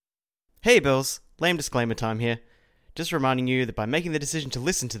Hey Bills, lame disclaimer time here. Just reminding you that by making the decision to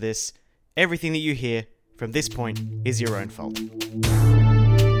listen to this, everything that you hear from this point is your own fault.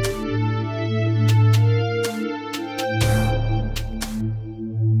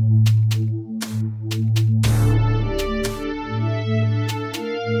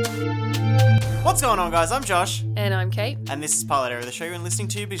 What's going on, guys? I'm Josh. And I'm Kate. And this is Pilot Error, the show you're listening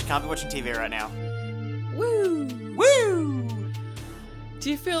to because you can't be watching TV right now. Woo! Woo! Do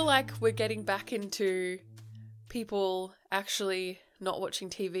you feel like we're getting back into people actually not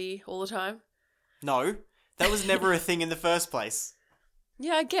watching TV all the time? No, that was never a thing in the first place.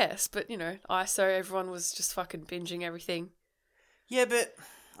 Yeah, I guess, but ISO, everyone was just fucking binging everything. Yeah, but,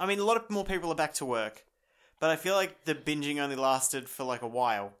 I mean, a lot of more people are back to work. But I feel like the binging only lasted for like a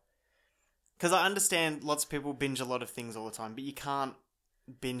while. Because I understand lots of people binge a lot of things all the time, but you can't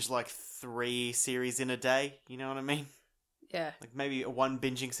binge like 3 series in a day, you know what I mean? Yeah. Like maybe one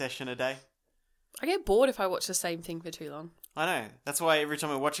binging session a day. I get bored if I watch the same thing for too long. I know. That's why every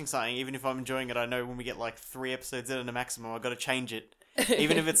time I'm watching something, even if I'm enjoying it, I know when we get like 3 episodes in at a maximum, I've got to change it.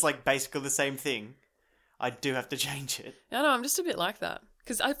 Even if it's like basically the same thing, I do have to change it. I know, I'm just a bit like that.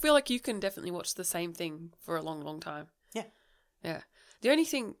 Because I feel like you can definitely watch the same thing for a long, long time. Yeah. Yeah. The only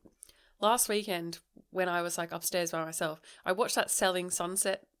thing, last weekend when I was like upstairs by myself, I watched that Selling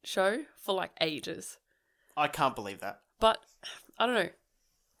Sunset show for like ages. I can't believe that. But, I don't know.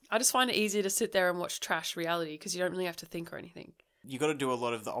 I just find it easier to sit there and watch trash reality because you don't really have to think or anything. You got to do a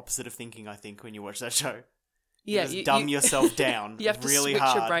lot of the opposite of thinking, I think, when you watch that show. Yeah, you dumb yourself down. You have to really switch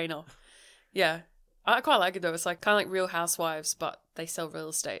hard. your brain off. Yeah. I quite like it though. It's like kind of like Real Housewives, but they sell real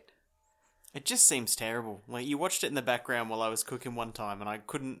estate. It just seems terrible. Like, you watched it in the background while I was cooking one time and I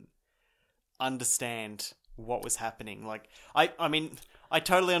couldn't understand what was happening. Like, I mean, I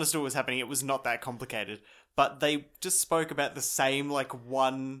totally understood what was happening. It was not that complicated. But they just spoke about the same, like,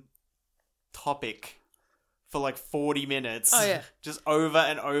 one topic for, like, 40 minutes. Oh, yeah. Just over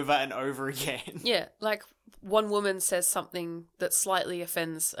and over and over again. Yeah, like one woman says something that slightly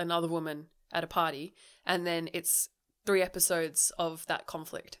offends another woman at a party, and then it's 3 episodes of that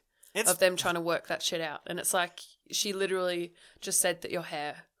conflict. Of them trying to work that shit out. And it's like, she literally just said that your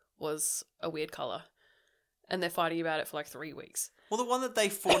hair was a weird colour. And they're fighting about it for like 3 weeks. Well, the one that they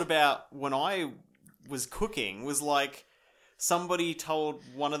fought about when I was cooking was like, somebody told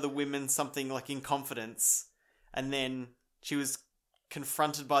one of the women something like in confidence, and then she was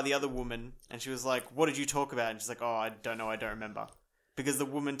confronted by the other woman, and she was like, what did you talk about? And she's like, oh, I don't know, I don't remember. Because the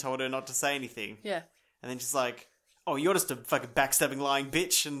woman told her not to say anything. Yeah. And then she's like, oh, you're just a fucking backstabbing lying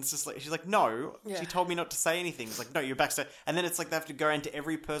bitch. And it's just like, she's like, no, she told me not to say anything. It's like, no, you're backstabbing. And then it's like they have to go into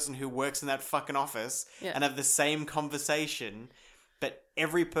every person who works in that fucking office and have the same conversation. But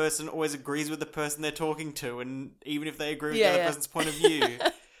every person always agrees with the person they're talking to. And even if they agree with the other person's point of view.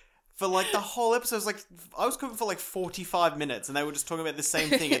 For like the whole episode, was like, I was cooking for like 45 minutes and they were just talking about the same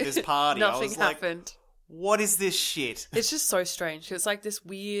thing at this party. Nothing I was happened. Like, what is this shit? It's just so strange. It's like this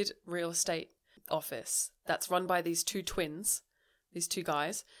weird real estate office that's run by these 2 twins, these 2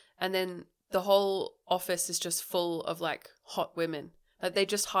 guys, and then the whole office is just full of like hot women. Like they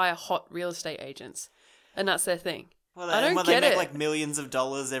just hire hot real estate agents, and that's their thing. Well, I don't they get make it. like millions of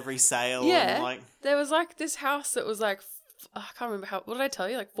dollars every sale. Yeah, and, like, there was like this house that was like, I can't remember what did I tell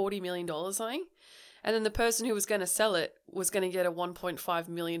you, like $40 million or something, and then the person who was going to sell it was going to get a $1.5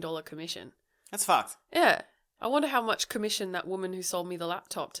 million commission. That's fucked. Yeah. I wonder how much commission that woman who sold me the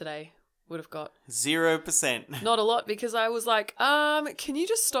laptop today would have got. 0%. Not a lot, because I was like, can you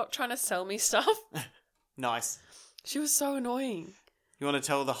just stop trying to sell me stuff? Nice. She was so annoying. You want to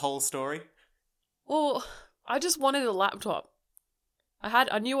tell the whole story? Well, I just wanted a laptop.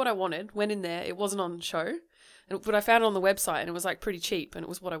 I knew what I wanted, went in there, it wasn't on show, but I found it on the website and it was like pretty cheap and it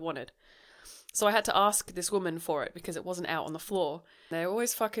was what I wanted. So I had to ask this woman for it because it wasn't out on the floor. They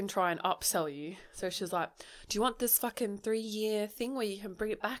always fucking try and upsell you. So she's like, do you want this fucking 3-year thing where you can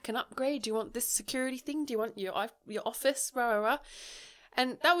bring it back and upgrade? Do you want this security thing? Do you want your office? Rah, rah, rah.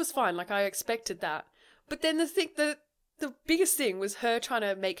 And that was fine. Like, I expected that. But then the biggest thing was her trying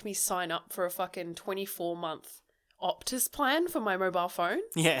to make me sign up for a fucking 24-month Optus plan for my mobile phone.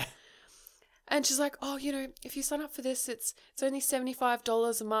 Yeah. And she's like, oh, if you sign up for this, it's only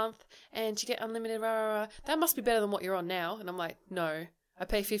 $75 a month and you get unlimited, rah, rah, rah. That must be better than what you're on now. And I'm like, no, I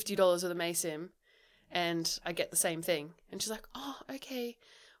pay $50 with a MaySim and I get the same thing. And she's like, oh, okay.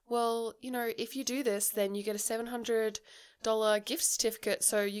 Well, if you do this, then you get a $700 gift certificate.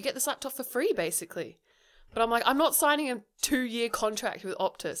 So you get this laptop for free, basically. But I'm like, I'm not signing a 2-year contract with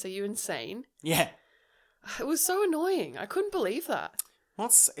Optus. Are you insane? Yeah. It was so annoying. I couldn't believe that. Well,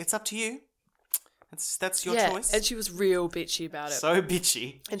 it's up to you. That's your yeah, choice. and she was real bitchy about it. So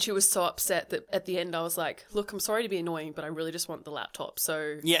bitchy. And she was so upset that at the end I was like, look, I'm sorry to be annoying, but I really just want the laptop.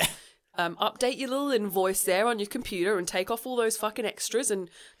 So Yeah. update your little invoice there on your computer and take off all those fucking extras and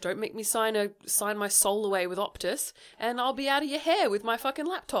don't make me sign my soul away with Optus and I'll be out of your hair with my fucking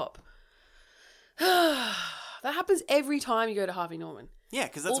laptop. That happens every time you go to Harvey Norman. Yeah,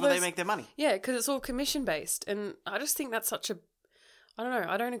 because that's where they make their money. Yeah, because it's all commission based. And I just think that's such a... I don't know.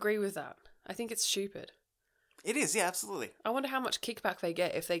 I don't agree with that. I think it's stupid. It is, yeah, absolutely. I wonder how much kickback they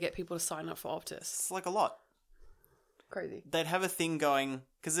get if they get people to sign up for Optus. It's like a lot. Crazy. They'd have a thing going,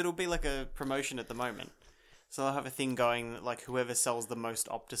 because it'll be like a promotion at the moment. So they'll have a thing going that like whoever sells the most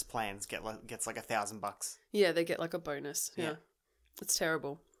Optus plans gets like $1,000. Yeah, they get like a bonus. Yeah. It's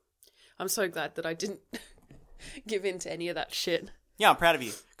terrible. I'm so glad that I didn't give in to any of that shit. Yeah, I'm proud of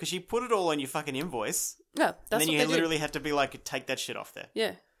you. Because you put it all on your fucking invoice. Yeah, that's and then what you they literally had to be like, take that shit off there.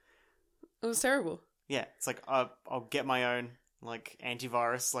 Yeah. It was terrible. Yeah, it's like, I'll get my own, like,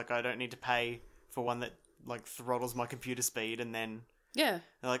 antivirus. Like, I don't need to pay for one that, like, throttles my computer speed. And then Yeah.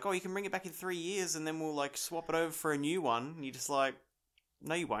 they're like, oh, you can bring it back in 3 years and then we'll, like, swap it over for a new one. And you're just like,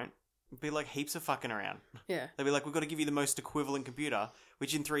 no, you won't. It'll be, like, heaps of fucking around. Yeah. They'll be like, we've got to give you the most equivalent computer,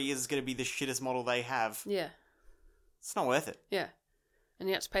 which in 3 years is going to be the shittest model they have. Yeah. It's not worth it. Yeah. And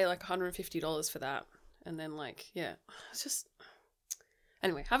you have to pay like $150 for that. And then like, yeah. It's just...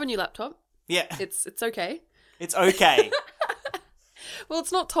 Anyway, have a new laptop. Yeah. It's okay. It's okay. Well,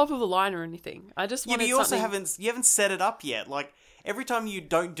 it's not top of the line or anything. I just Yeah, wanted but you also something... haven't set it up yet. Like, every time you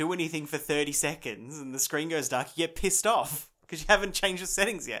don't do anything for 30 seconds and the screen goes dark, you get pissed off because you haven't changed the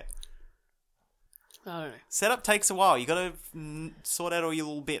settings yet. I don't know. Setup takes a while. You got to sort out all your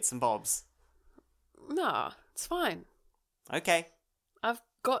little bits and bobs. Nah, it's fine. Okay. I've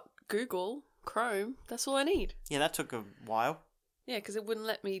got Google Chrome. That's all I need. Yeah, that took a while. Yeah, because it wouldn't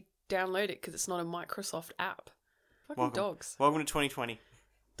let me download it because it's not a Microsoft app. Fucking Welcome. dogs. Welcome to 2020.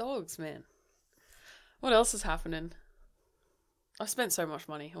 Dogs, man. What else is happening? I've spent so much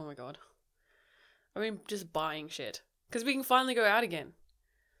money. Oh my god. I mean, just buying shit. Because we can finally go out again.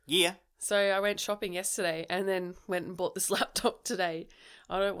 Yeah. So I went shopping yesterday and then went and bought this laptop today.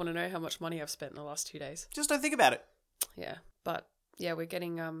 I don't want to know how much money I've spent in the last 2 days. Just don't think about it. Yeah. But yeah, we're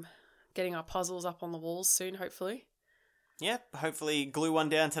getting our puzzles up on the walls soon, hopefully. Yeah, hopefully glue one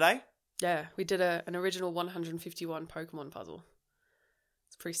down today. Yeah, we did an original 151 Pokemon puzzle.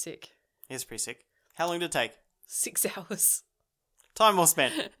 It's pretty sick. It's pretty sick. How long did it take? 6 hours. Time well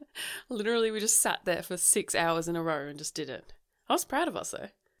spent. Literally, we just sat there for 6 hours in a row and just did it. I was proud of us, though.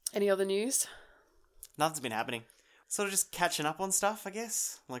 Any other news? Nothing's been happening. Sort of just catching up on stuff, I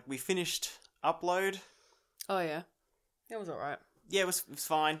guess. Like, we finished Upload. Oh, yeah. It was alright. Yeah, it was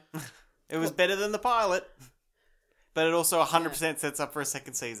fine. It was better than the pilot. But it also 100% sets up for a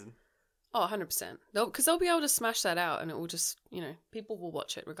second season. Oh, 100%. Because they'll be able to smash that out and it will just, people will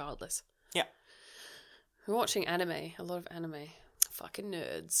watch it regardless. Yeah. We're watching anime. A lot of anime. Fucking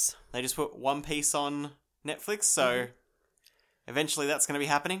nerds. They just put One Piece on Netflix, so eventually that's going to be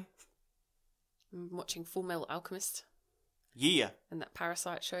happening. I'm watching Full Metal Alchemist. Yeah. And that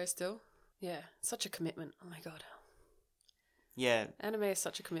Parasite show still. Yeah, such a commitment. Oh my god. Yeah. Anime is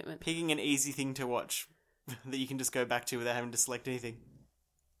such a commitment. Picking an easy thing to watch that you can just go back to without having to select anything.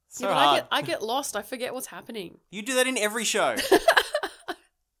 So yeah, but hard. I get lost. I forget what's happening. You do that in every show.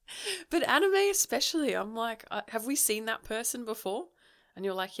 But anime especially, I'm like, have we seen that person before? And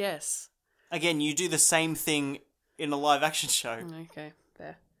you're like, yes. Again, you do the same thing in a live action show. Okay,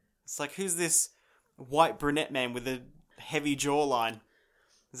 there. It's like, who's this white brunette man with a heavy jawline?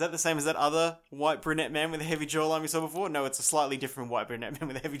 Is that the same as that other white brunette man with a heavy jawline we saw before? No, it's a slightly different white brunette man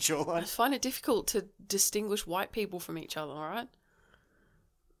with a heavy I jawline. find it difficult to distinguish white people from each other, alright?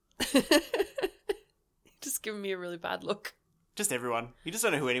 Just giving me a really bad look. Just everyone. You just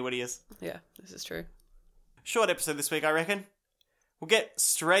don't know who anybody is. Yeah, this is true. Short episode this week, I reckon. We'll get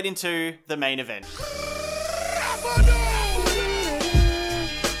straight into the main event.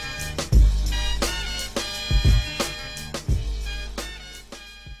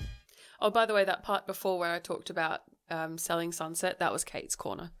 Oh, by the way, that part before where I talked about selling Sunset, that was Kate's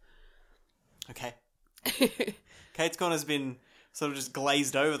Corner. Okay. Kate's Corner's been sort of just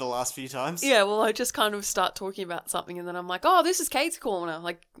glazed over the last few times. Yeah, well, I just kind of start talking about something and then I'm like, oh, this is Kate's Corner,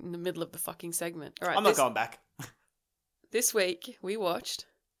 like in the middle of the fucking segment. All right, I'm not going back. This week, we watched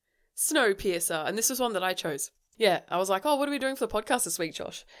Snowpiercer, and this was one that I chose. Yeah, I was like, oh, what are we doing for the podcast this week,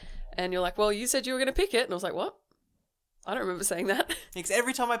 Josh? And you're like, well, you said you were going to pick it. And I was like, what? I don't remember saying that. Because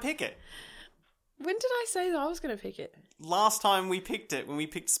every time I pick it. When did I say that I was going to pick it? Last time we picked it, when we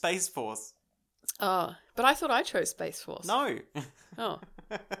picked Space Force. Oh, but I thought I chose Space Force. No. Oh.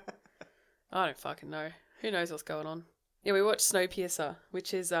 I don't fucking know. Who knows what's going on? Yeah, we watched Snowpiercer,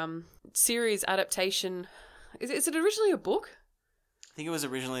 which is series adaptation. Is it originally a book? I think it was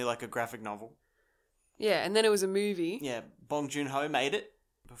originally like a graphic novel. Yeah, and then it was a movie. Yeah, Bong Joon-ho made it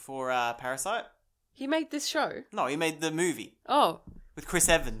before Parasite. He made this show? No, he made the movie. Oh. With Chris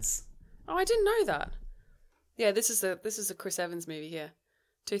Evans. Oh, I didn't know that. Yeah, this is a Chris Evans movie here.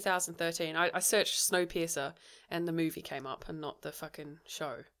 2013. I searched Snowpiercer and the movie came up and not the fucking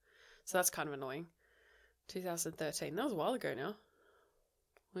show. So that's kind of annoying. 2013. That was a while ago now.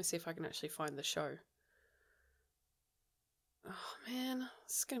 Let me see if I can actually find the show. Oh, man.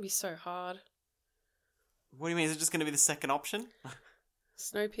 This is going to be so hard. What do you mean? Is it just going to be the second option?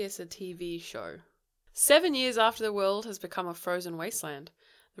 Snowpiercer TV show. 7 years after the world has become a frozen wasteland,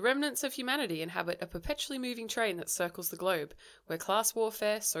 the remnants of humanity inhabit a perpetually moving train that circles the globe, where class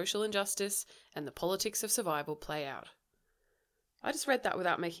warfare, social injustice, and the politics of survival play out. I just read that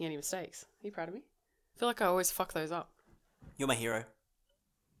without making any mistakes. Are you proud of me? I feel like I always fuck those up. You're my hero.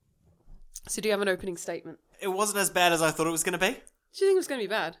 So do you have an opening statement? It wasn't as bad as I thought it was going to be. Do you think it was going to be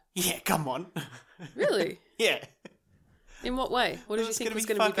bad? Yeah, come on. Really? Yeah. In what way? What did you think was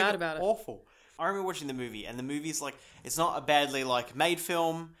going to be bad about it? Awful. I remember watching the movie, and the movie's like, it's not a badly like made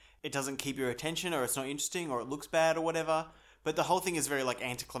film. It doesn't keep your attention, or it's not interesting, or it looks bad, or whatever. But the whole thing is very like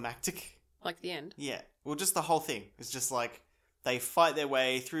anticlimactic. Like the end? Yeah. Well, just the whole thing. It's just like they fight their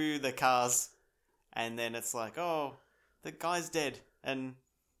way through the cars, and then it's like, oh, the guy's dead, and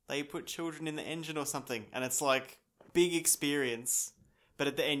they put children in the engine or something, and it's like big experience. But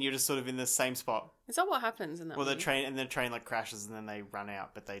at the end, you're just sort of in the same spot. Is that what happens in that movie? The train like crashes, and then they run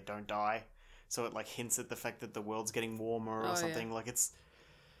out, but they don't die. So it like hints at the fact that the world's getting warmer or something. Yeah. Like it's.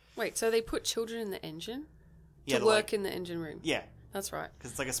 Wait, so they put children in the engine to work like, in the engine room? Yeah, that's right.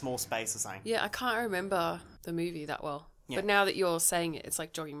 Because it's like a small space or something. Yeah, I can't remember the movie that well, but now that you're saying it, it's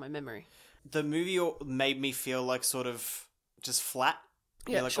like jogging my memory. The movie made me feel like sort of just flat.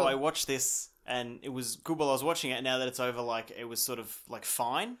 Yeah, like, sure. oh, I watched this and it was good while I was watching it. And now that it's over, like it was sort of like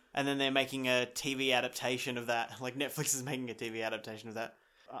fine. And then they're making a TV adaptation of that. Like Netflix is making a TV adaptation of that.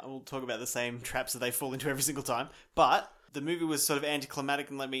 We'll talk about the same traps that they fall into every single time. But the movie was sort of anticlimactic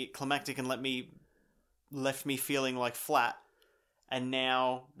and left me feeling like flat. And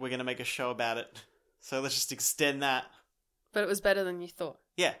now we're going to make a show about it. So let's just extend that. But it was better than you thought.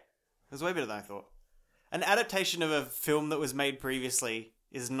 Yeah. It was way better than I thought. An adaptation of a film that was made previously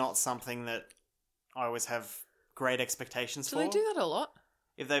is not something that I always have great expectations for. Do they do that a lot?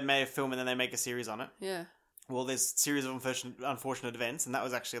 If they made a film and then they make a series on it. Yeah. Well, there's a series of unfortunate events, and that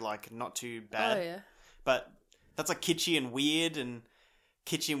was actually, like, not too bad. Oh, yeah. But that's, like, kitschy and weird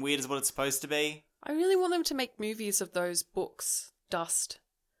is what it's supposed to be. I really want them to make movies of those books, Dust.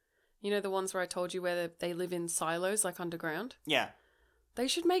 You know, the ones where I told you where they live in silos, like underground? Yeah. They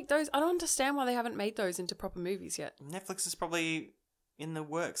should make those. I don't understand why they haven't made those into proper movies yet. Netflix is probably in the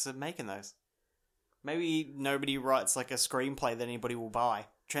works of making those. Maybe nobody writes, like, a screenplay that anybody will buy.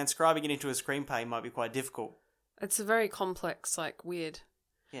 Transcribing it into a screenplay might be quite difficult. It's a very complex, like, weird.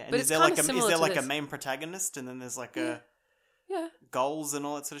 Yeah, and but is there like a main protagonist and then there's like goals and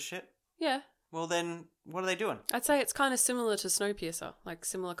all that sort of shit? Yeah. Well then, what are they doing? I'd say it's kind of similar to Snowpiercer, like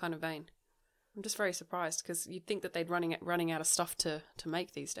similar kind of vein. I'm just very surprised because you'd think that they'd running out of stuff to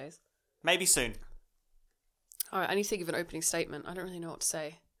make these days. Maybe soon. Alright, I need to give an opening statement. I don't really know what to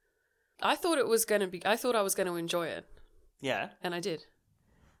say. I thought I was going to enjoy it. Yeah. And I did.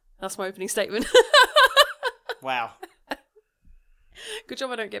 That's my opening statement. Wow. Good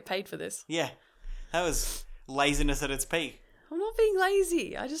job I don't get paid for this. Yeah. That was laziness at its peak. I'm not being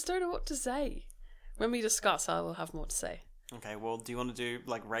lazy. I just don't know what to say. When we discuss, I will have more to say. Okay, well, do you want to do,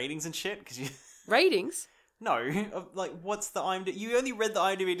 like, ratings and shit? Ratings? No. Like, what's the IMDb? You only read the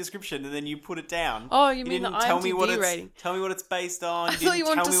IMDb description and then you put it down. Oh, you mean the IMDb rating? Tell me what it's based on. You didn't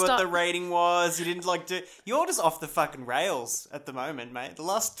tell me what the rating was. You didn't, like, do... You're just off the fucking rails at the moment, mate. The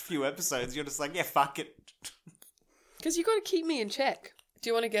last few episodes, you're just like, yeah, fuck it. Because you got to keep me in check. Do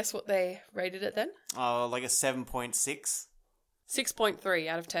you want to guess what they rated it then? Oh, like a 7.6? 6.3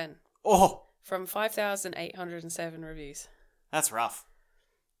 out of 10. Oh! From 5,807 reviews. That's rough.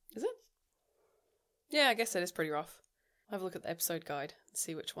 Is it? Yeah, I guess that is pretty rough. I'll have a look at the episode guide and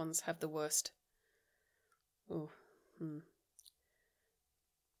see which ones have the worst. Ooh.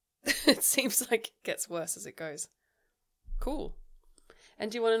 It seems like it gets worse as it goes. Cool.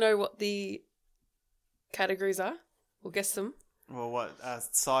 And do you want to know what the categories are? We'll guess them. Well, what?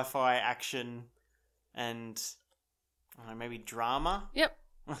 Sci-fi, action, and I don't know, maybe drama? Yep.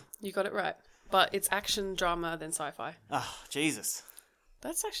 You got it right. But it's action, drama, then sci-fi. Oh, Jesus.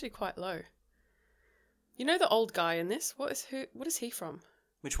 That's actually quite low. You know the old guy in this? What is he from?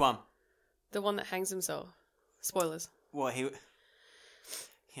 Which one? The one that hangs himself. Spoilers. Well,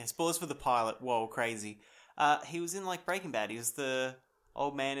 yeah, spoilers for the pilot. Whoa, crazy. He was in, like, Breaking Bad. He was the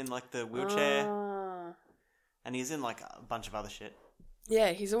old man in, like, the wheelchair. And he's in, like, a bunch of other shit.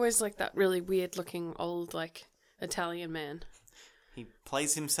 Yeah, he's always, like, that really weird-looking old, like, Italian man. He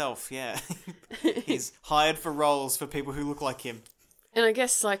plays himself, yeah. He's hired for roles for people who look like him. And I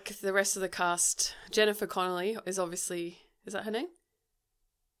guess, like, the rest of the cast, Jennifer Connelly is obviously... Is that her name?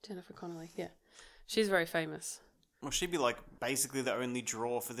 Jennifer Connelly, yeah. She's very famous. Well, she'd be, like, basically the only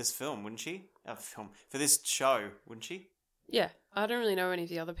draw for this film, wouldn't she? For this show, wouldn't she? Yeah, I don't really know any of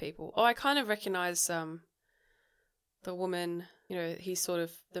the other people. Oh, I kind of recognise the woman, you know, he's sort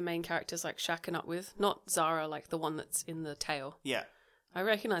of the main character's, like, shacking up with. Not Zara, like, the one that's in the tail. Yeah. I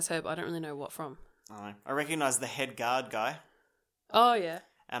recognise her, but I don't really know what from. I recognise the head guard guy. Oh, yeah.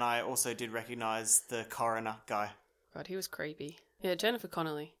 And I also did recognise the coroner guy. God, he was creepy. Yeah, Jennifer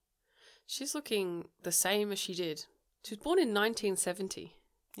Connelly. She's looking the same as she did. She was born in 1970.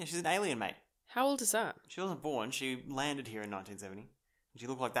 Yeah, she's an alien, mate. How old is that? She wasn't born. She landed here in 1970. And she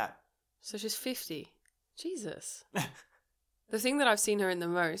looked like that. So she's 50. Jesus. The thing that I've seen her in the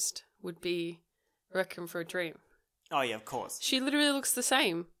most would be Requiem for a Dream. Oh, yeah, of course. She literally looks the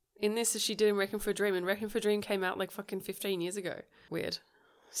same in this as she did in Requiem for a Dream. And Requiem for a Dream came out like fucking 15 years ago. Weird.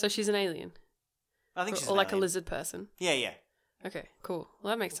 So she's an alien. I think she's or an like alien. a lizard person. Yeah, yeah. Okay, cool.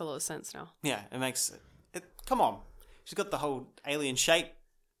 Well, that makes a lot of sense now. Yeah, it makes... come on. She's got the whole alien shape.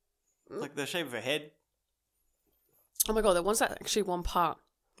 Like the shape of her head. Oh my god, there was actually one part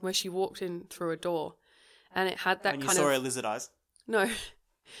where she walked in through a door and it had that when kind of... you saw her lizard eyes. No.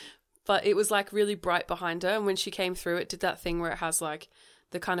 But it was like really bright behind her, and when she came through it did that thing where it has like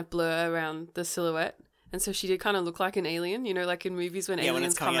the kind of blur around the silhouette. And so she did kind of look like an alien, you know, like in movies when aliens when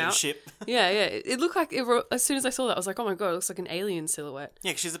it's coming come out out. of the ship. Yeah. It looked like, as soon as I saw that, I was like, oh my god, it looks like an alien silhouette.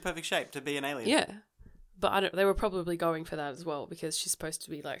 Yeah, 'cause she's the perfect shape to be an alien. Yeah. But they were probably going for that as well, because she's supposed to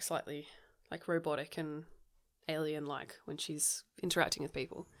be like slightly like robotic and alien-like when she's interacting with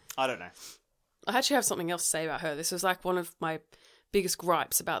people. I don't know. I actually have something else to say about her. This was like one of my biggest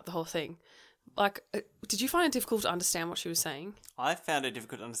gripes about the whole thing. Like, did you find it difficult to understand what she was saying? I found it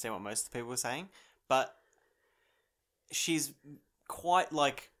difficult to understand what most of the people were saying, but she's quite,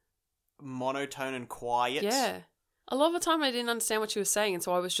 like, monotone and quiet. Yeah. A lot of the time I didn't understand what she was saying, and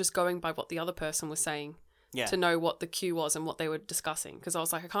so I was just going by what the other person was saying to know what the cue was and what they were discussing, because I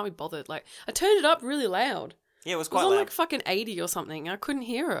was like, I can't be bothered. Like, I turned it up really loud. Yeah, it was quite loud. loud. Like fucking 80 or something. I couldn't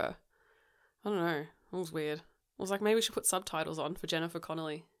hear her. I don't know. It was weird. I was like, maybe we should put subtitles on for Jennifer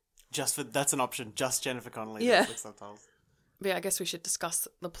Connelly. That's an option. Just Jennifer Connelly. Yeah. Netflix subtitles. But yeah, I guess we should discuss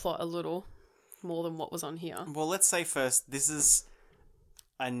the plot a little more than what was on here. Well, let's say first, this is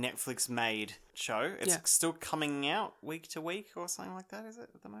a Netflix-made show. It's still coming out week to week or something like that, is it,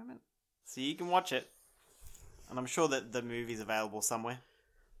 at the moment? So you can watch it. And I'm sure that the movie's available somewhere.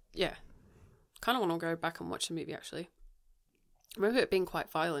 Yeah. Kind of want to go back and watch the movie, actually. I remember it being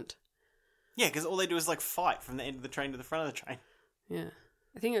quite violent. Yeah, because all they do is, like, fight from the end of the train to the front of the train. Yeah.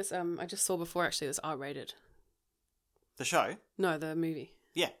 I think it's, I just saw before, actually, it was R-rated. The show? No, the movie.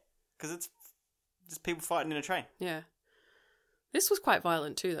 Yeah, because it's just people fighting in a train. Yeah. This was quite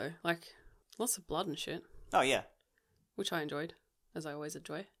violent, too, though. Like, lots of blood and shit. Oh, yeah. Which I enjoyed, as I always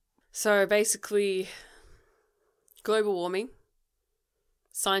enjoy. So, basically, global warming.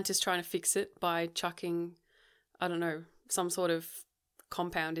 Scientists trying to fix it by chucking, I don't know, some sort of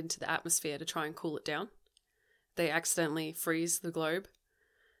compound into the atmosphere to try and cool it down. They accidentally freeze the globe.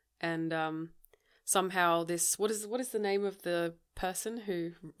 And somehow this... What is the name of the person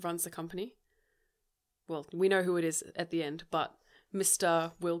who runs the company? Well, we know who it is at the end, but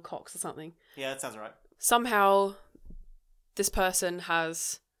Mr. Wilcox or something. Yeah, that sounds right. Somehow this person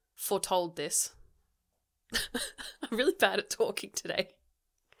has foretold this. I'm really bad at talking today.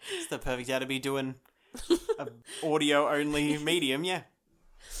 It's the perfect day to be doing an audio-only medium, yeah.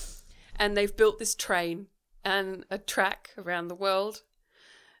 And they've built this train and a track around the world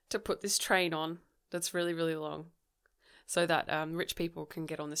to put this train on that's really, really long, so that rich people can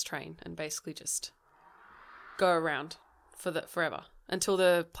get on this train and basically just go around forever until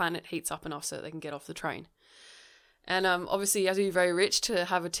the planet heats up enough so that they can get off the train. And obviously you have to be very rich to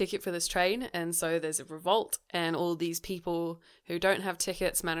have a ticket for this train, and so there's a revolt, and all these people who don't have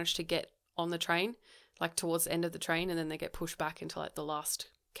tickets manage to get on the train, like towards the end of the train, and then they get pushed back into like the last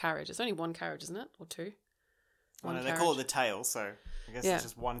carriage. It's only one carriage, isn't it? Or two? Well, no, they call it the tail, so I guess it's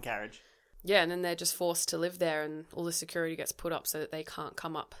just one carriage. Yeah, and then they're just forced to live there, and all the security gets put up so that they can't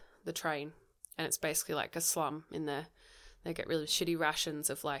come up the train. And it's basically like a slum in there. They get really shitty rations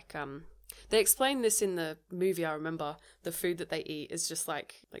of like... They explain this in the movie, I remember. The food that they eat is just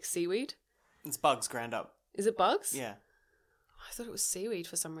like seaweed. It's bugs ground up. Is it bugs? Yeah. I thought it was seaweed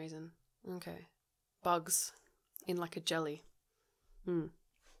for some reason. Okay. Bugs in like a jelly.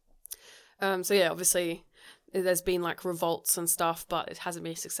 So yeah, obviously there's been like revolts and stuff, but it hasn't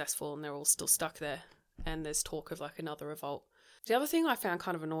been successful and they're all still stuck there. And there's talk of like another revolt. The other thing I found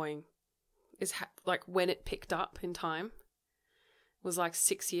kind of annoying is like when it picked up in time was like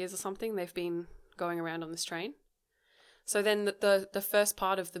 6 years or something they've been going around on this train. So then the first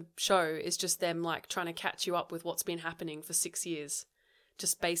part of the show is just them like trying to catch you up with what's been happening for 6 years,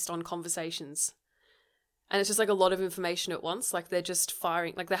 just based on conversations. And it's just like a lot of information at once. Like they're just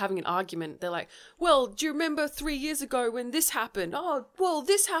firing, like they're having an argument. They're like, well, do you remember 3 years ago when this happened? Oh, well,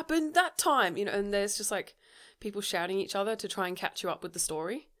 this happened that time, you know, and there's just like people shouting at each other to try and catch you up with the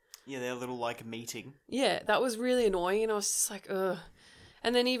story. Yeah, their little like meeting. Yeah, that was really annoying. And I was just like, ugh.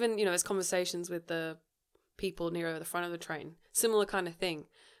 And then even, you know, there's conversations with the people near the front of the train. Similar kind of thing,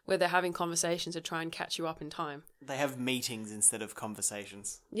 where they're having conversations to try and catch you up in time. They have meetings instead of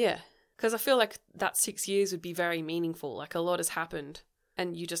conversations. Yeah. Because I feel like that 6 years would be very meaningful. Like a lot has happened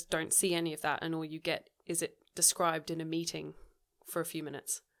and you just don't see any of that and all you get is it described in a meeting for a few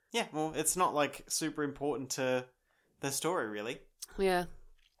minutes. Yeah, well, it's not like super important to the story, really. Yeah.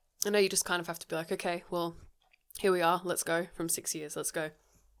 I know you just kind of have to be like, okay, well, here we are. Let's go from 6 years. Let's go.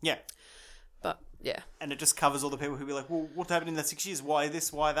 Yeah. But, yeah. And it just covers all the people who be like, well, what happened in that 6 years? Why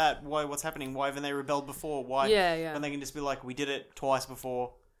this? Why that? Why what's happening? Why haven't they rebelled before? Why? Yeah. When they can just be like, we did it twice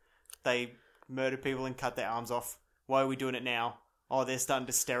before. They murdered people and cut their arms off. Why are we doing it now? Oh, they're starting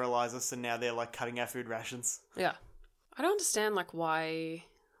to sterilize us and now they're like cutting our food rations. Yeah. I don't understand like why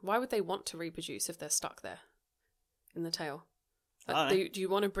would they want to reproduce if they're stuck there in the tail? Do you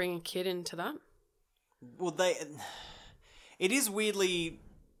want to bring a kid into that? Well, it is weirdly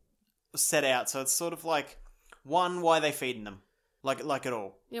set out, so it's sort of like, one, why are they feeding them? Like at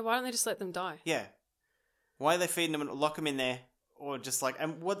all. Yeah, why don't they just let them die? Yeah. Why are they feeding them and lock them in there? Or just like,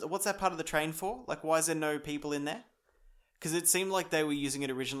 and what's that part of the train for? Like, why is there no people in there? Because it seemed like they were using it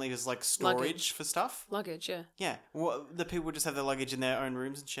originally as like storage for stuff. Luggage, yeah. Yeah. Well, the people would just have their luggage in their own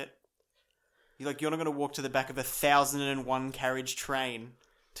rooms and shit. You're not going to walk to the back of 1,001 carriage train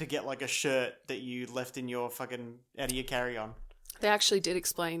to get like a shirt that you left in your fucking, out of your carry-on. They actually did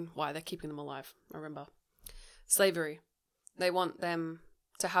explain why they're keeping them alive, I remember. Slavery. They want them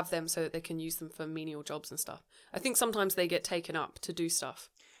to have them so that they can use them for menial jobs and stuff. I think sometimes they get taken up to do stuff.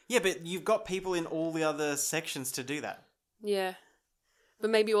 Yeah, but you've got people in all the other sections to do that. Yeah.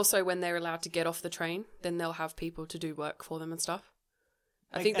 But maybe also when they're allowed to get off the train, then they'll have people to do work for them and stuff.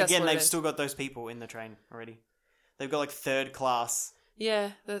 I think that's again, they've still got those people in the train already. They've got like third class.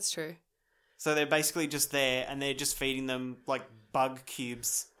 Yeah, that's true. So they're basically just there and they're just feeding them like bug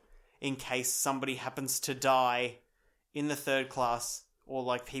cubes in case somebody happens to die in the third class or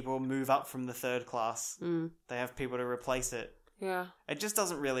like people move up from the third class. They have people to replace it. Yeah. It just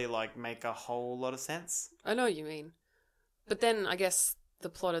doesn't really like make a whole lot of sense. I know what you mean. But then I guess the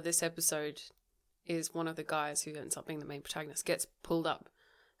plot of this episode is one of the guys who ends up being the main protagonist gets pulled up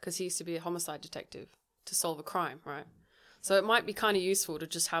because he used to be a homicide detective to solve a crime, right? So it might be kind of useful to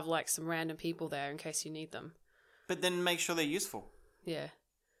just have like some random people there in case you need them. But then make sure they're useful. Yeah.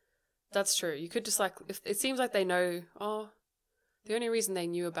 That's true. You could just like, if it seems like they know, the only reason they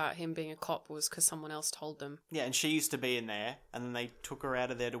knew about him being a cop was because someone else told them. Yeah, and she used to be in there, and then they took her out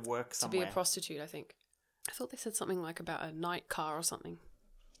of there to work somewhere. To be a prostitute, I think. I thought they said something like about a night car or something.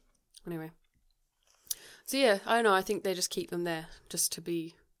 Anyway. So yeah, I don't know, I think they just keep them there just to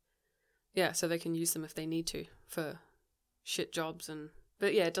be, so they can use them if they need to for shit jobs and...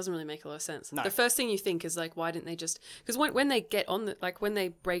 But yeah, it doesn't really make a lot of sense. No. The first thing you think is like, why didn't they just... Because when they get on the... Like when they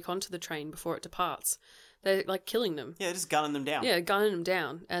break onto the train before it departs, they're like killing them. Yeah, just gunning them down. Yeah, gunning them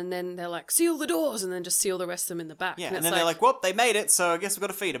down. And then they're like, seal the doors, and then just seal the rest of them in the back. Yeah, and then they're like, well, they made it, so I guess we've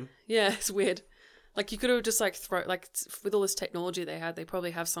got to feed them. Yeah, it's weird. Like you could have just like with all this technology they had, they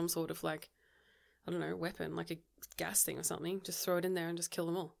probably have some sort of like, I don't know, weapon, like a gas thing or something. Just throw it in there and just kill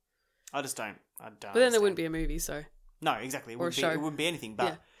them all. I just don't. But then there wouldn't be a movie, so... No, exactly. It wouldn't be anything,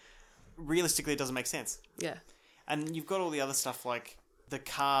 but realistically it doesn't make sense. Yeah. And you've got all the other stuff like the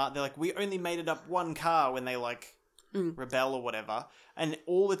car. They're like, we only made it up one car when they like rebel or whatever. And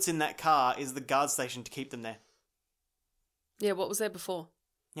all that's in that car is the guard station to keep them there. Yeah, what was there before?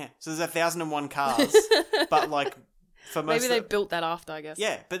 Yeah, so there's 1,001 cars, but like for most Maybe they built that after, I guess.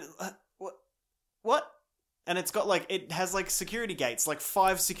 Yeah, but what? And it's got like, it has like security gates, like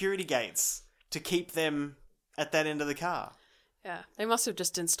 5 security gates to keep them at that end of the car. Yeah, they must have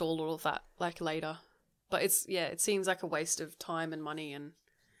just installed all of that like later. But it seems like a waste of time and money and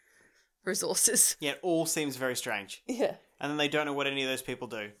resources. Yeah, it all seems very strange. Yeah. And then they don't know what any of those people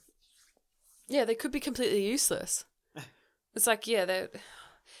do. Yeah, they could be completely useless. It's like, yeah,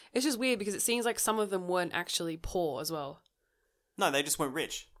 it's just weird because it seems like some of them weren't actually poor as well. No, they just weren't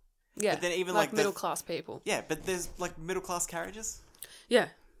rich. Yeah, but then even like middle-class people. Yeah, but there's like middle-class carriages. Yeah,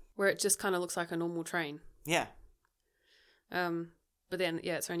 where it just kind of looks like a normal train. Yeah. But then,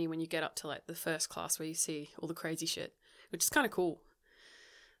 yeah, it's only when you get up to like the first class where you see all the crazy shit, which is kind of cool.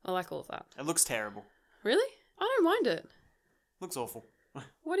 I like all of that. It looks terrible. Really? I don't mind it. Looks awful.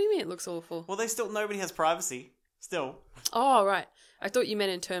 What do you mean it looks awful? Well, nobody has privacy. Still. Oh, right. I thought you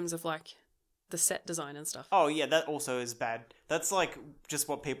meant in terms of like the set design and stuff. Oh, yeah, that also is bad. That's like just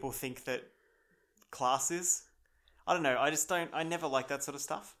what people think that class is. I don't know. I never like that sort of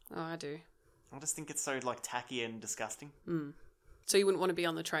stuff. Oh, I do. I just think it's so like tacky and disgusting. So you wouldn't want to be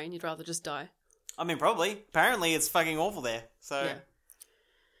on the train? You'd rather just die? I mean, probably. Apparently, it's fucking awful there. So yeah.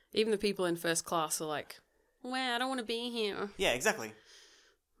 Even the people in first class are like, "Well, I don't want to be here." Yeah, exactly.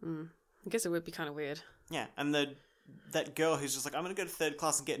 I guess it would be kind of weird. Yeah, and that girl who's just like, I'm gonna go to third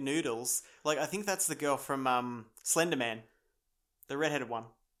class and get noodles. Like, I think that's the girl from Slender Man, the redheaded one.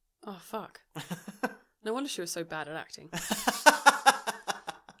 Oh fuck! No wonder she was so bad at acting.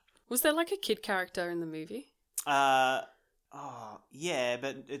 Was there like a kid character in the movie? Yeah,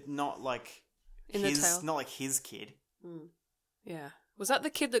 but it not like in the tail? Not like his kid. Yeah, was that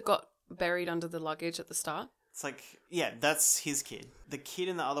the kid that got buried under the luggage at the start? It's like, yeah, that's his kid. The kid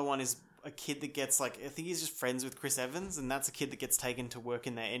in the other one is a kid that gets like, I think he's just friends with Chris Evans, and that's a kid that gets taken to work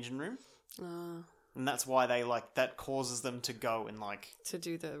in their engine room. And that's why they like that causes them to go and like to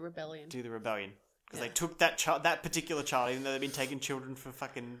do the rebellion. Because they took that particular child, even though they've been taking children for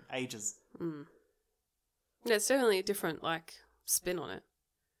fucking ages. Yeah, it's definitely a different like spin on it.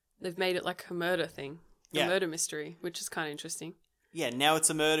 They've made it like a murder thing, a murder mystery, which is kind of interesting. Yeah, now it's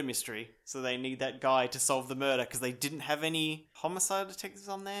a murder mystery, so they need that guy to solve the murder because they didn't have any homicide detectives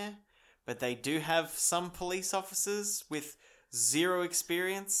on there, but they do have some police officers with zero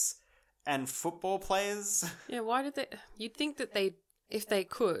experience and football players. Yeah, why did they... You'd think that if they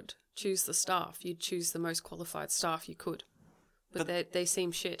could choose the staff, you'd choose the most qualified staff you could. But they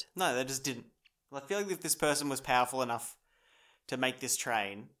seem shit. No, they just didn't. Well, I feel like if this person was powerful enough to make this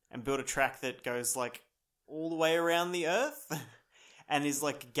train and build a track that goes like all the way around the earth and is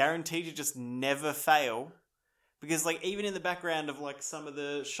like guaranteed to just never fail, because like even in the background of like some of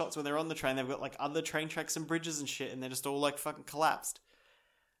the shots when they're on the train, they've got like other train tracks and bridges and shit, and they're just all like fucking collapsed.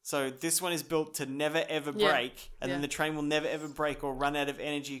 So this one is built to never ever break, and then the train will never ever break or run out of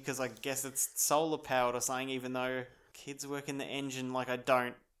energy because I guess it's solar powered or something, even though kids work in the engine. Like I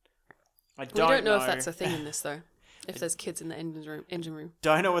don't We don't know if that's a thing in this though. If there's kids in the engine room.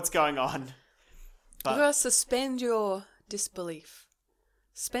 Don't know what's going on. But you gotta suspend your disbelief.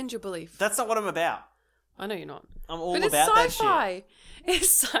 Suspend your belief. That's not what I'm about. I know you're not. I'm all about that shit. But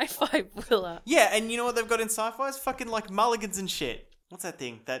it's sci-fi, Willa. Yeah, and you know what they've got in sci-fi? It's fucking like mulligans and shit. What's that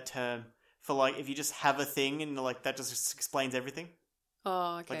thing? That term for like if you just have a thing and like that just explains everything?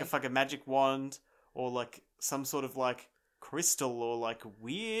 Oh, okay. Like a fucking magic wand or like some sort of like crystal or like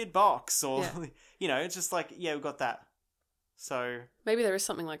weird box or you know, it's just like, yeah, we've got that. So maybe there is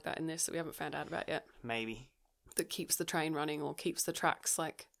something like that in this that we haven't found out about yet. Maybe. That keeps the train running or keeps the tracks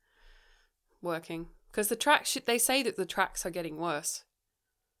like working. Because the tracks, they say that the tracks are getting worse.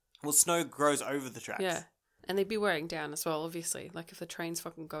 Well, snow grows over the tracks. Yeah. And they'd be wearing down as well, obviously. Like if the train's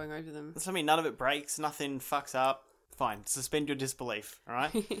fucking going over them. That's what I mean. None of it breaks. Nothing fucks up. Fine. Suspend your disbelief. All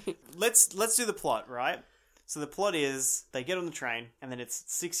right. Let's do the plot. Right. So the plot is they get on the train and then it's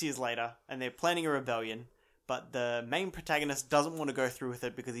 6 years later and they're planning a rebellion. But the main protagonist doesn't want to go through with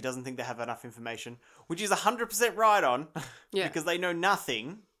it because he doesn't think they have enough information, which is 100% right on. Yeah. Because they know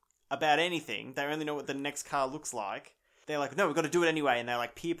nothing about anything. They only know what the next car looks like. They're like, no, we've got to do it anyway. And they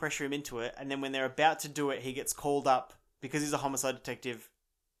like peer pressure him into it. And then when they're about to do it, he gets called up because he's a homicide detective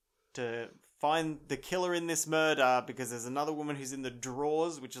to find the killer in this murder because there's another woman who's in the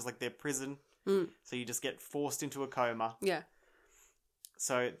drawers, which is like their prison. So you just get forced into a coma. Yeah.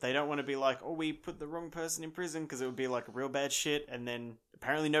 So they don't want to be like, oh, we put the wrong person in prison because it would be like real bad shit. And then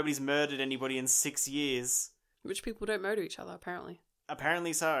apparently nobody's murdered anybody in 6 years. Which people don't murder each other, apparently.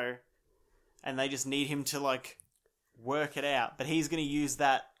 Apparently so. And they just need him to like work it out. But he's going to use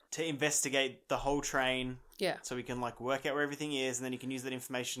that to investigate the whole train. Yeah. So he can like work out where everything is and then he can use that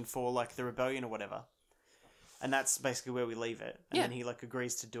information for like the rebellion or whatever. And that's basically where we leave it. And then he like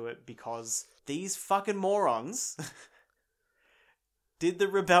agrees to do it because these fucking morons did the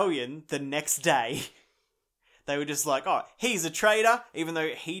rebellion the next day. They were just like, oh, he's a traitor, even though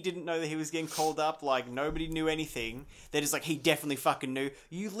he didn't know that he was getting called up. Like, nobody knew anything. They're just like, he definitely fucking knew.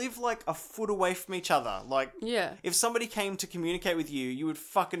 You live, like, a foot away from each other. Like, Yeah. if somebody came to communicate with you, you would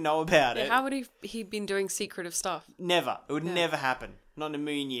fucking know about it. How would he been doing secretive stuff? Never. It would never happen. Not in a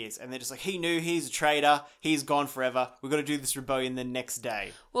million years. And they're just like, he knew, he's a traitor, he's gone forever, we've got to do this rebellion the next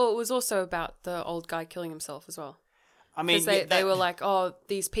day. Well, it was also about the old guy killing himself as well. I mean, Because they were like, oh,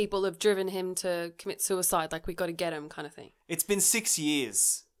 these people have driven him to commit suicide, like, we got to get him, kind of thing. it's been 6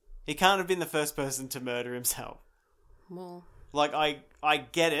 years. He can't have been the first person to murder himself. Well, Like, I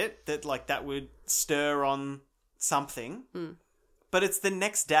get it, that, like, that would stir on something. But it's the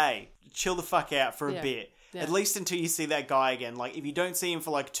next day. Chill the fuck out for a bit. Yeah. At least until you see that guy again. Like, if you don't see him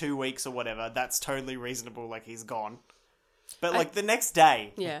for, like, 2 weeks or whatever, that's totally reasonable, like, he's gone. But, like, the next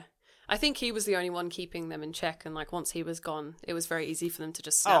day... yeah. I think he was the only one keeping them in check, and, like, once he was gone, it was very easy for them to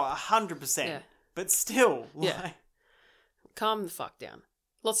just snap. Oh, 100%. Yeah. But still, Yeah. like... Calm the fuck down.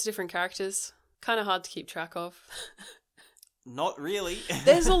 Lots of different characters. Kind of hard to keep track of. Not really.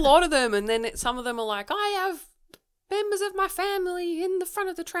 There's a lot of them, and then some of them are like, I have members of my family in the front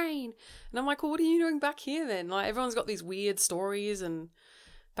of the train. And I'm like, well, what are you doing back here then? Like, everyone's got these weird stories and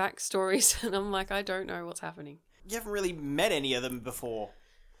backstories, and I'm like, I don't know what's happening. You haven't really met any of them before.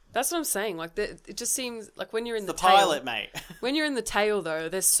 That's what I'm saying. Like, it just seems like when you're in the The tail, pilot, mate. when you're in the tail, though,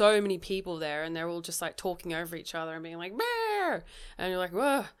 there's so many people there, and they're all just like talking over each other and being like, "Bear," and you're like,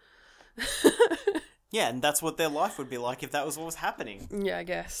 "Whoa." Yeah, and that's what their life would be like if that was what was happening. Yeah, I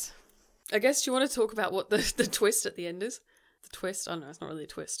guess. Do you want to talk about what the twist at the end is? The twist? I don't know. It's not really a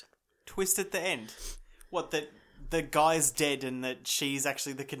twist. Twist at the end. What, that the guy's dead and that she's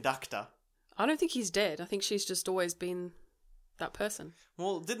actually the conductor? I don't think he's dead. I think she's just always been that person.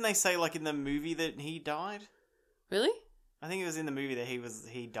 Well, didn't they say, like, in the movie that he died? Really? I think it was in the movie that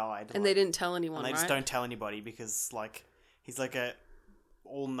he died. And they didn't tell anyone, and they right? just don't tell anybody because, like, he's like a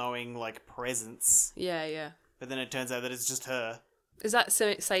all-knowing, like, presence. Yeah, yeah. But then it turns out that it's just her. Is that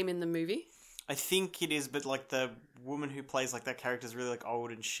same in the movie? I think it is, but, like, the woman who plays, like, that character is really, like,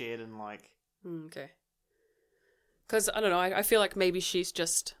 old and shit and, like... Okay. Because, I don't know, I feel like maybe she's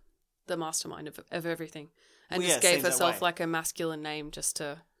just the mastermind of everything. And Well, just yeah, it gave seems that herself, way. like, a masculine name just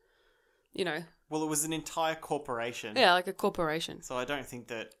to, you know... Well, it was an entire corporation. Yeah, like a corporation. So I don't think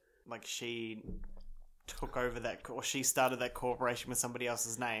that, like, she took over that... Or she started that corporation with somebody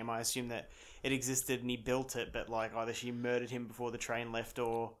else's name. I assume that it existed and he built it, but, like, either she murdered him before the train left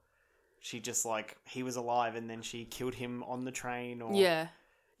or she just, like, he was alive and then she killed him on the train or... Yeah.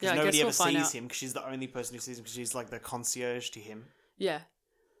 Because I nobody guess ever we'll find sees out. him because she's the only person who sees him because she's, like, the concierge to him. Yeah.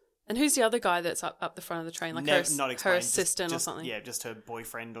 And who's the other guy that's up the front of the train? Like her explained. assistant or Just- something? Yeah, just her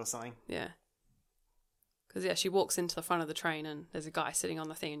boyfriend or something. Yeah. Because, yeah, she walks into the front of the train and there's a guy sitting on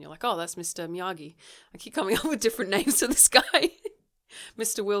the thing and you're like, oh, that's Mr. Miyagi. I keep coming up with different names to this guy.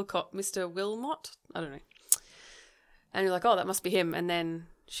 Mr. Wilmot? I don't know. And you're like, oh, that must be him. And then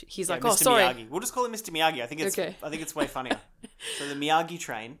he's like, Mr. oh, sorry. Miyagi. We'll just call him Mr. Miyagi. I think it's way funnier. So the Miyagi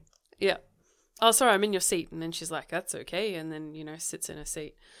train. Yeah. Oh, sorry, I'm in your seat. And then she's like, that's okay. And then, you know, sits in her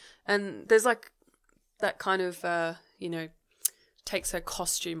seat. And there's like that kind of, you know, takes her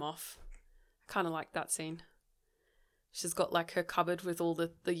costume off. Kind of like that scene. She's got like her cupboard with all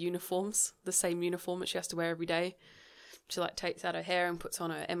the uniforms, the same uniform that she has to wear every day. She like takes out her hair and puts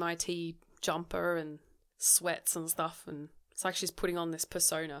on her MIT jumper and sweats and stuff. And it's like she's putting on this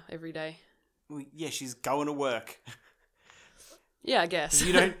persona every day. Well, yeah, she's going to work. Yeah, I guess.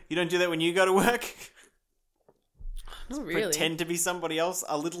 You don't do that when you go to work? Not really. Pretend to be somebody else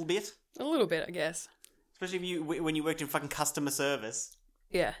a little bit? A little bit, I guess. Especially when you worked in fucking customer service.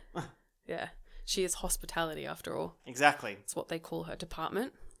 Yeah. Yeah. She is hospitality after all. Exactly. It's what they call her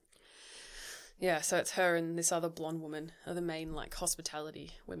department. Yeah, so it's her and this other blonde woman are the main, like,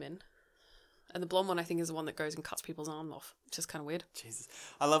 hospitality women. And the blonde one, I think, is the one that goes and cuts people's arms off, which is kind of weird. Jesus.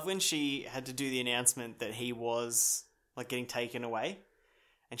 I love when she had to do the announcement that he was, like, getting taken away.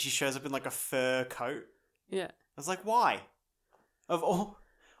 And she shows up in, like, a fur coat. Yeah. I was like, why? Of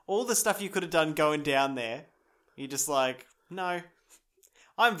all the stuff you could have done going down there, you're just like, no,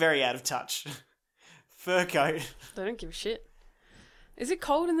 I'm very out of touch. Fur coat. They don't give a shit. Is it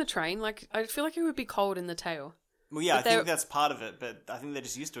cold in the train? Like, I feel like it would be cold in the tail. Well, yeah, But I think that's part of it, but I think they're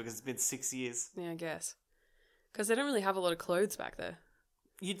just used to it because it's been 6 years. Yeah, I guess. Because they don't really have a lot of clothes back there.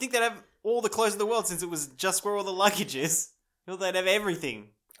 You'd think they'd have all the clothes in the world since it was just where all the luggage is. You thought they'd have everything.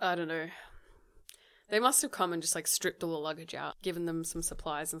 I don't know. They must have come and just, like, stripped all the luggage out, given them some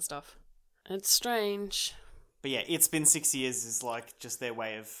supplies and stuff. It's strange. But yeah, it's been 6 years is like just their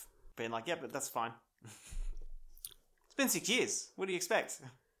way of being like, yeah, but that's fine. It's been 6 years. What do you expect?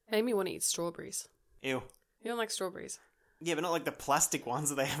 Made me want to eat strawberries. Ew. You don't like strawberries. Yeah, but not like the plastic ones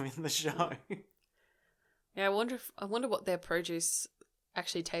that they have in the show. Yeah, I wonder what their produce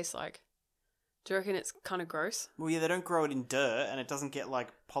actually tastes like. Do you reckon it's kind of gross? Well, yeah, they don't grow it in dirt, and it doesn't get, like,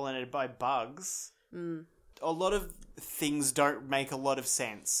 pollinated by bugs. Mm. A lot of things don't make a lot of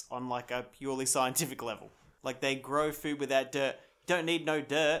sense on, like, a purely scientific level. Like, they grow food without dirt. You don't need no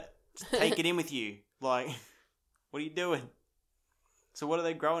dirt. Just take it in with you. Like, what are you doing? So what are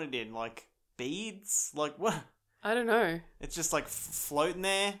they growing it in? Like, beads? Like, what? I don't know. It's just, like, floating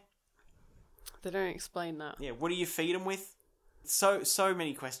there? They don't explain that. Yeah, what do you feed them with? So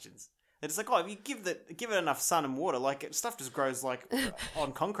many questions. It's like, if you give it enough sun and water, like, stuff just grows, like,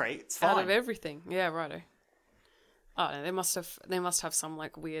 on concrete. It's fine. Out of everything. Yeah, righto. Oh, no, they must have some,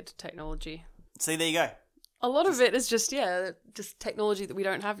 like, weird technology. See, there you go. A lot of it is just technology that we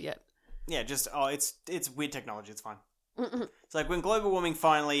don't have yet. Yeah, it's weird technology. It's fine. It's like when global warming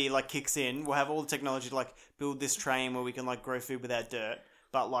finally, like, kicks in, we'll have all the technology to, like, build this train where we can, like, grow food without dirt.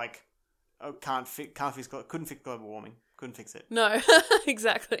 But, like, couldn't fix global warming. Couldn't fix it. No,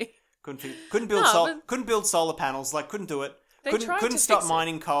 exactly. Couldn't build solar panels. Like, couldn't do it. Couldn't stop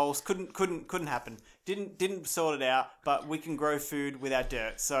mining coals. Couldn't happen. Didn't sort it out. But we can grow food without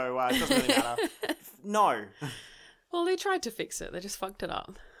dirt, so it doesn't really matter. No. Well, they tried to fix it. They just fucked it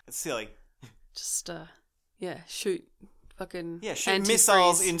up. It's silly. Just shoot fucking shoot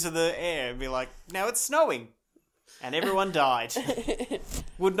missiles into the air and be like, now it's snowing, and everyone died.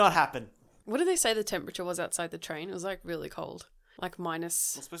 Would not happen. What did they say the temperature was outside the train? It was like really cold. Like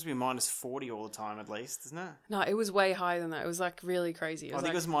minus... It's supposed to be minus 40 all the time, at least, isn't it? No, it was way higher than that. It was, like, really crazy. I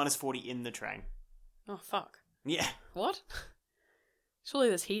think it was minus 40 in the train. Oh, fuck. Yeah. What? Surely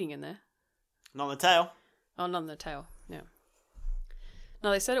there's heating in there. Not on the tail. Oh, not on the tail. Yeah. No,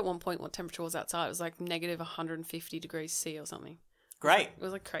 they said at one point what temperature was outside. It was, like, negative 150 degrees C or something. Great. It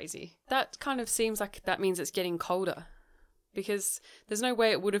was, like, crazy. That kind of seems like that means it's getting colder. Because there's no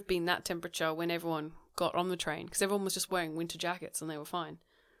way it would have been that temperature when everyone got on the train, because everyone was just wearing winter jackets and they were fine.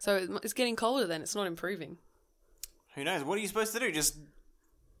 So it's getting colder then, it's not improving. Who knows? What are you supposed to do? Just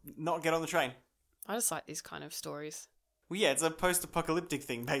not get on the train? I just like these kind of stories. Well, yeah, it's a post-apocalyptic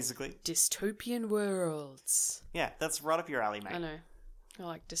thing, basically. Dystopian worlds. Yeah, that's right up your alley, mate. I know. I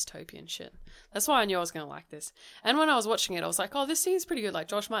like dystopian shit. That's why I knew I was going to like this. And when I was watching it, I was like, oh, this seems pretty good. Like,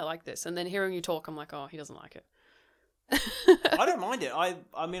 Josh might like this. And then hearing you talk, I'm like, oh, he doesn't like it. I don't mind it. I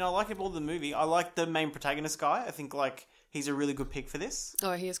mean, I like it more than the movie. I like the main protagonist guy. I think, like, he's a really good pick for this.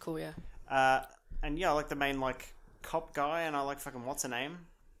 Oh, he is cool, yeah. And yeah, I like the main, like, cop guy, and I like fucking what's her name?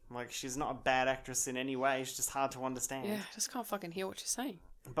 Like, she's not a bad actress in any way. She's just hard to understand. Yeah, I just can't fucking hear what you're saying.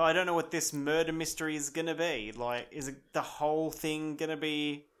 But I don't know what this murder mystery is gonna be. Like, is it the whole thing gonna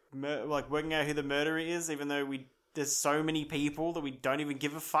be like working out who the murderer is, even though there's so many people that we don't even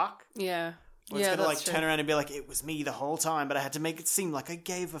give a fuck? Yeah. Or it's gonna, like, turn around and be like, it was me the whole time, but I had to make it seem like I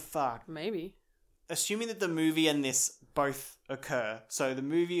gave a fuck. Maybe. Assuming that the movie and this both occur, so the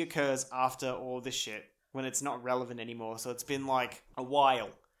movie occurs after all this shit, when it's not relevant anymore, so it's been, like, a while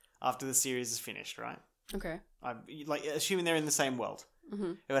after the series is finished, right? Okay. Like, assuming they're in the same world.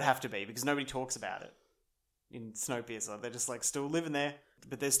 Mm-hmm. It would have to be, because nobody talks about it in Snowpiercer. They're just, like, still living there,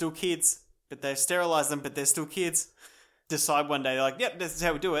 but they're still kids. But they've sterilised them, but they're still kids. Decide one day, they're like, yep, this is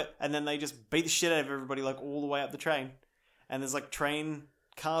how we do it. And then they just beat the shit out of everybody, like, all the way up the train. And there's, like, train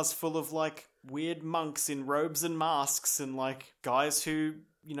cars full of, like, weird monks in robes and masks and, like, guys who,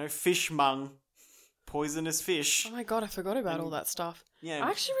 you know, fishmong poisonous fish. Oh my god, I forgot about all that stuff. Yeah. I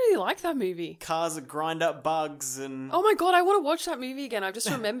actually really like that movie. Cars that grind up bugs and... Oh my god, I want to watch that movie again. I've just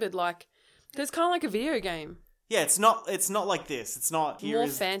remembered, like, it's kind of like a video game. Yeah, it's not like this. It's not... More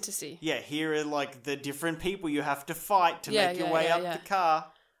fantasy. Yeah, here are, like, the different people you have to fight to make your way up the car.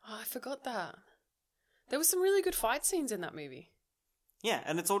 Oh, I forgot that. There were some really good fight scenes in that movie. Yeah,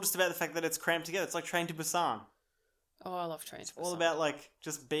 and it's all just about the fact that it's cramped together. It's like Train to Busan. Oh, I love Train to Busan. It's all about, like,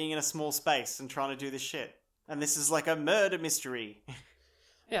 just being in a small space and trying to do this shit. And this is like a murder mystery.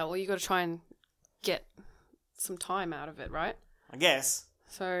 Yeah, well, you got to try and get some time out of it, right? I guess.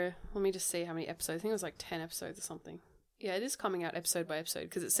 So, let me just see how many episodes. I think it was like 10 episodes or something. Yeah, it is coming out episode by episode,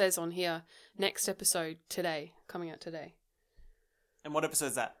 because it says on here, next episode today, coming out today. And what episode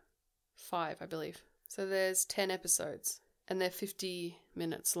is that? 5, I believe. So there's 10 episodes, and they're 50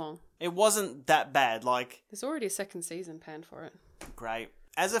 minutes long. It wasn't that bad, like... There's already a second season planned for it. Great.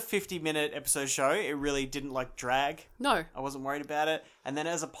 As a 50-minute episode show, it really didn't, like, drag. No. I wasn't worried about it. And then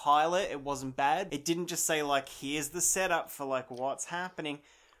as a pilot, it wasn't bad. It didn't just say, like, here's the setup for, like, what's happening.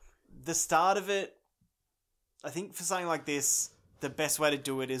 The start of it, I think for something like this, the best way to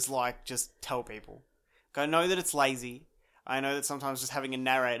do it is, like, just tell people. I know that it's lazy. I know that sometimes just having a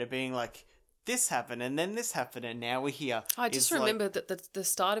narrator being like, this happened and then this happened and now we're here. I just remember that the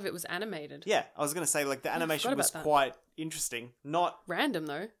start of it was animated. Yeah, I was going to say, like, the animation was quite interesting. Not random,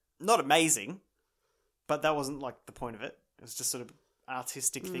 though. Not amazing, but that wasn't, like, the point of it. It was just sort of an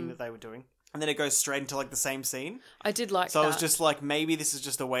artistic thing that they were doing. And then it goes straight into, like, the same scene. I did like that. So I was just like, maybe this is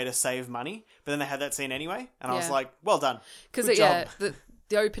just a way to save money. But then they had that scene anyway. And I was like, well done. Because,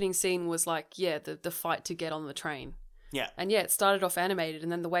 the opening scene was like, the fight to get on the train. Yeah. And it started off animated,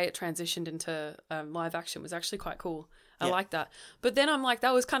 and then the way it transitioned into live action was actually quite cool. I like that. But then I'm like,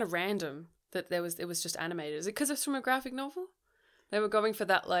 that was kind of random that it was just animated. Is it because it's from a graphic novel? They were going for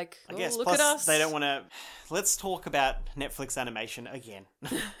that, like, I guess. Look at us. They don't want to... Let's talk about Netflix animation again.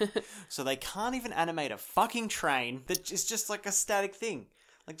 So they can't even animate a fucking train that is just like a static thing.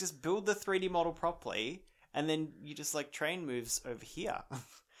 Like, just build the 3D model properly, and then you just, like, train moves over here.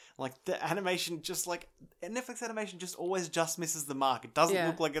 Like, the animation just, like... Netflix animation just always just misses the mark. It doesn't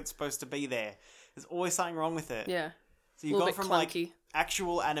look like it's supposed to be there. There's always something wrong with it. Yeah. So you've gone from, like,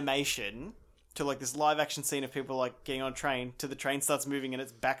 actual animation to, like, this live-action scene of people, like, getting on a train to the train starts moving and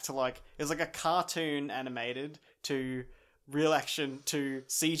it's back to, like... It was like a cartoon animated to real action to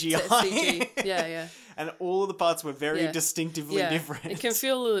CGI. CG. Yeah. And all of the parts were very distinctively different. It can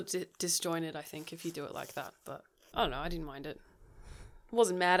feel a little disjointed, I think, if you do it like that. But, I don't know, I didn't mind it.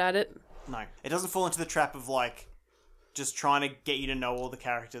 Wasn't mad at it. No. It doesn't fall into the trap of, like, just trying to get you to know all the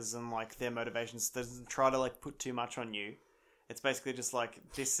characters and, like, their motivations. It doesn't try to, like, put too much on you. It's basically just, like,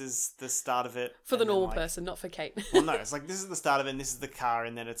 this is the start of it. For the normal person, not for Kate. Well, no. It's like, this is the start of it and this is the car.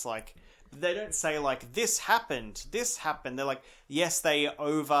 And then it's like, they don't say, like, this happened. They're like, yes, they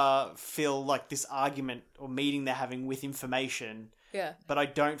overfill, like, this argument or meeting they're having with information. Yeah. But I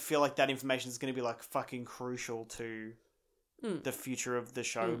don't feel like that information is going to be, like, fucking crucial to... the future of the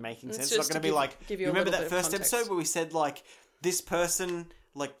show making sense. It's not going to be like... You remember that first episode where we said, like, this person,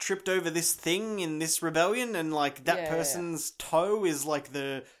 like, tripped over this thing in this rebellion and, like, that person's toe is, like,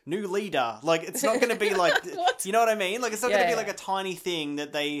 the new leader. Like, it's not going to be, like... You know what I mean? Like, it's not going to be, like, a tiny thing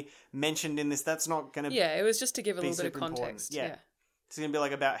that they mentioned in this. That's not going to Yeah, it was just to give a little bit of context. Yeah. It's going to be,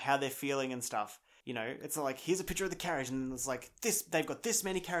 like, about how they're feeling and stuff. You know, it's not like, here's a picture of the carriage and it's like, they've got this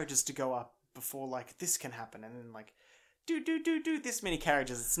many carriages to go up before, like, this can happen. And then, like... do this many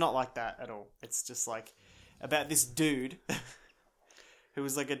carriages. It's not like that at all. It's just like about this dude who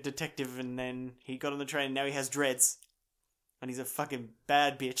was like a detective and then he got on the train and now he has dreads and he's a fucking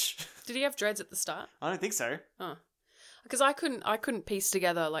bad bitch. Did he have dreads at the start? I don't think so. Oh. Because I couldn't piece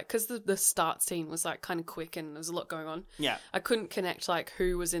together, like, because the start scene was, like, kind of quick and there was a lot going on. Yeah. I couldn't connect, like,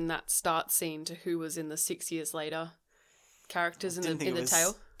 who was in that start scene to who was in the 6 years later characters in the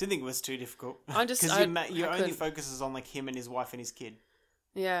tale. Didn't think it was too difficult. Because your only focus is on, like, him and his wife and his kid.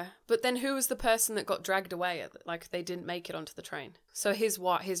 Yeah, but then who was the person that got dragged away? Like, they didn't make it onto the train. So his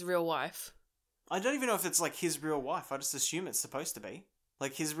real wife. I don't even know if it's, like, his real wife. I just assume it's supposed to be.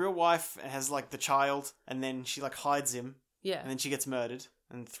 Like, his real wife has, like, the child, and then she, like, hides him. Yeah. And then she gets murdered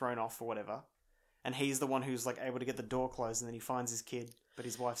and thrown off or whatever. And he's the one who's, like, able to get the door closed, and then he finds his kid, but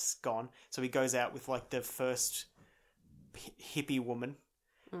his wife's gone. So he goes out with, like, the first hippie woman.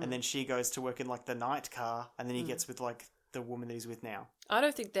 And then she goes to work in, like, the night car, and then he gets with, like, the woman that he's with now. I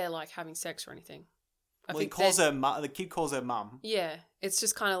don't think they're, like, having sex or anything. He calls her the kid calls her mum. Yeah, it's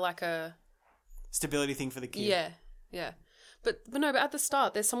just kind of like a... stability thing for the kid. Yeah. But at the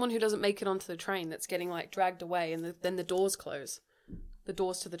start, there's someone who doesn't make it onto the train that's getting, like, dragged away, and then the doors close. The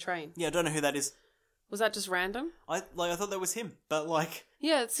doors to the train. Yeah, I don't know who that is. Was that just random? I thought that was him, but, like...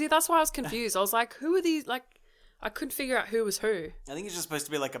 Yeah, see, that's why I was confused. I was like, who are these, like... I couldn't figure out who was who. I think it's just supposed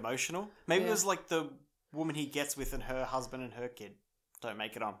to be, like, emotional. Maybe it was, like, the woman he gets with and her husband and her kid don't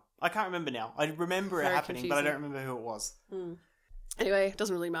make it on. I can't remember now. I remember it happening, but I don't remember who it was. Anyway, it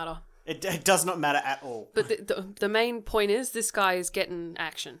doesn't really matter. It does not matter at all. But the main point is this guy is getting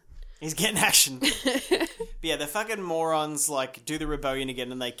action. He's getting action. But yeah, the fucking morons, like, do the rebellion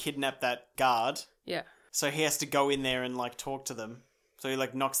again and they kidnap that guard. Yeah. So he has to go in there and, like, talk to them. So he,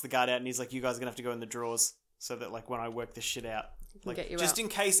 like, knocks the guard out and he's like, you guys are going to have to go in the drawers. So that, like, when I work this shit out, like, just in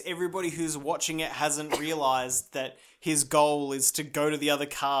case everybody who's watching it hasn't realised that his goal is to go to the other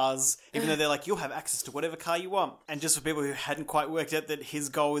cars, even though they're like, you'll have access to whatever car you want. And just for people who hadn't quite worked out that his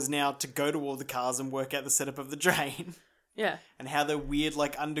goal is now to go to all the cars and work out the setup of the drain. Yeah. And how the weird,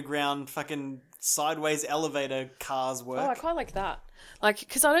 like, underground fucking sideways elevator cars work. Oh, I quite like that. Like,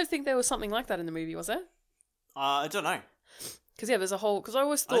 because I don't think there was something like that in the movie, was there? I don't know. Because, yeah, there's a whole... Because I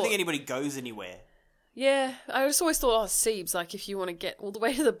always thought... I don't think anybody goes anywhere. Yeah, I just always thought, Seebs, like, if you want to get all the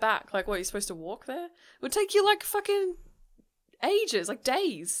way to the back, like, what, you're supposed to walk there? It would take you, like, fucking ages, like,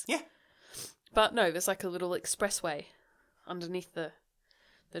 days. Yeah. But no, there's, like, a little expressway underneath the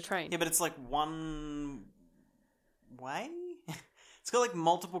the train. Yeah, but it's like one way? It's got like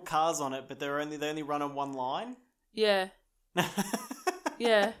multiple cars on it, but they only run on one line. Yeah.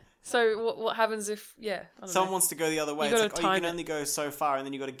 Yeah. So what happens if someone wants to go the other way? You It's like, you can it. only go so far, and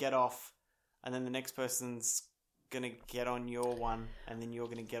then you got to get off, and then the next person's gonna get on your one, and then you're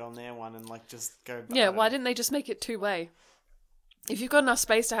gonna get on their one, and like just go. Yeah. Why didn't they just make it two-way? If you've got enough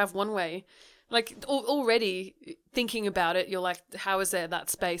space to have one way, like already thinking about it, you're like, how is there that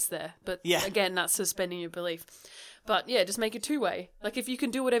space there? But again, that's suspending your belief. But yeah, just make it two-way. Like if you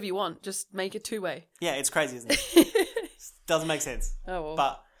can do whatever you want, just make it two-way. Yeah, it's crazy, isn't it? Doesn't make sense. Oh well.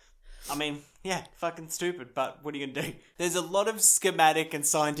 But I mean, yeah, fucking stupid. But what are you gonna do? There's a lot of schematic and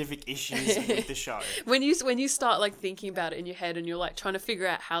scientific issues with the show. When you start like thinking about it in your head and you're like trying to figure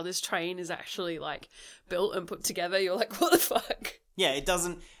out how this train is actually like built and put together, you're like, what the fuck? Yeah, it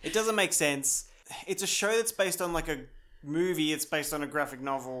doesn't make sense. It's a show that's based on like a movie. It's based on a graphic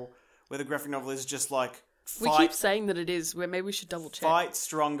novel, where the graphic novel is just like we keep saying that it is. Where maybe we should double check. Fight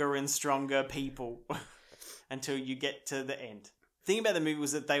stronger and stronger people until you get to the end. The thing about the movie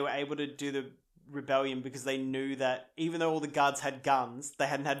was that they were able to do the rebellion because they knew that even though all the guards had guns, they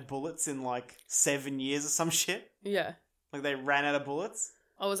hadn't had bullets in like 7 years or some shit. Yeah. Like they ran out of bullets.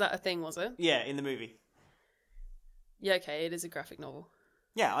 Oh, was that a thing, was it? Yeah, in the movie. Yeah, okay, it is a graphic novel.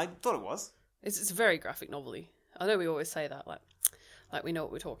 Yeah, I thought it was. It's very graphic novel-y. I know we always say that, like we know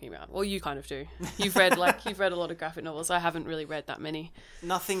what we're talking about. Well, you kind of do. You've read a lot of graphic novels. I haven't really read that many.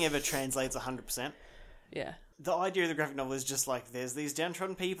 Nothing ever translates 100%. Yeah. The idea of the graphic novel is just like there's these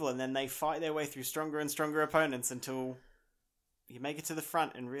downtrodden people and then they fight their way through stronger and stronger opponents until you make it to the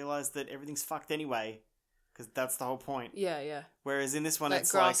front and realise that everything's fucked anyway. Because that's the whole point. Yeah, yeah. Whereas in this one, like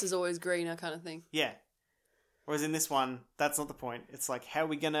it's grass is always greener kind of thing. Yeah. Whereas in this one, that's not the point. It's like, how are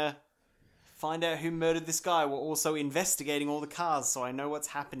we going to find out who murdered this guy? We're also investigating all the cars, so I know what's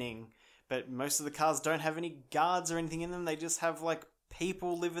happening. But most of the cars don't have any guards or anything in them. They just have, like,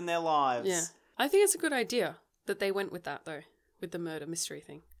 people living their lives. Yeah. I think it's a good idea that they went with that, though. With the murder mystery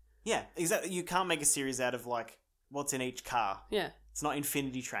thing. Yeah, exactly. You can't make a series out of, like, what's in each car. Yeah. It's not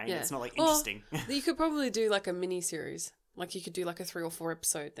Infinity Train. Yeah. It's not, like, interesting. You could probably do, like, a mini-series. Like, you could do, like, a 3 or 4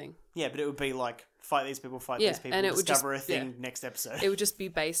 episode thing. Yeah, but it would be, like, fight these people, and it discover would a thing next episode. It would just be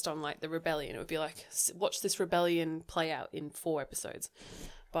based on, like, the rebellion. It would be like, watch this rebellion play out in 4 episodes.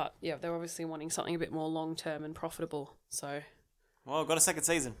 But, yeah, they're obviously wanting something a bit more long-term and profitable, so... Well, got a second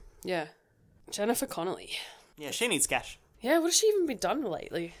season. Yeah. Jennifer Connelly. Yeah, she needs cash. Yeah, what has she even been done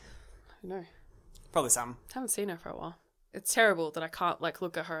lately? I don't know. Probably something. Haven't seen her for a while. It's terrible that I can't, like,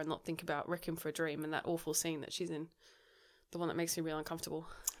 look at her and not think about Requiem for a Dream and that awful scene that she's in. The one that makes me real uncomfortable.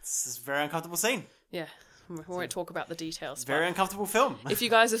 This is a very uncomfortable scene. Yeah. We won't talk about the details. Very uncomfortable film. If you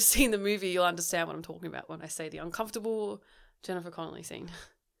guys have seen the movie, you'll understand what I'm talking about when I say the uncomfortable Jennifer Connelly scene.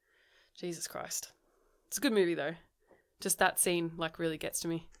 Jesus Christ. It's a good movie, though. Just that scene, like, really gets to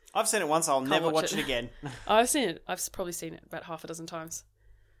me. I've seen it once. I'll never watch it again. I've seen it. I've probably seen it about half a dozen times.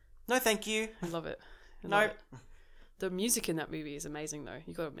 No, thank you. I love it. No. The music in that movie is amazing, though.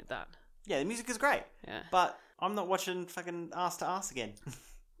 You got to admit that. Yeah, the music is great. Yeah. But I'm not watching fucking Ass to Ass again.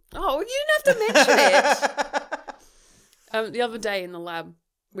 Oh, you didn't have to mention it. The other day in the lab,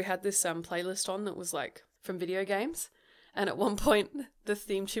 we had this playlist on that was like from video games. And at one point, the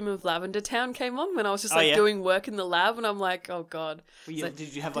theme tune of Lavender Town came on when I was just doing work in the lab, and I'm like, oh god. Did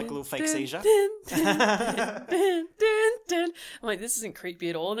you have like a little fake seizure? I'm like, this isn't creepy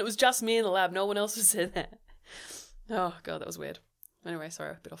at all. And it was just me in the lab. No one else was in there. Oh god, that was weird. Anyway,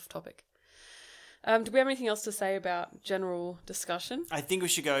 sorry, a bit off topic. Do we have anything else to say about general discussion? I think we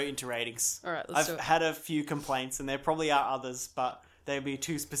should go into ratings. All right, let's do it. I've had a few complaints, and there probably are others, but they'd be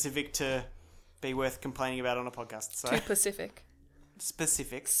too specific to be worth complaining about on a podcast. So. Too Pacific.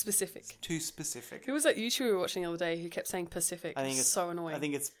 Specific. Too specific. Who was that YouTube we were watching the other day who kept saying Pacific? I think it's so annoying. I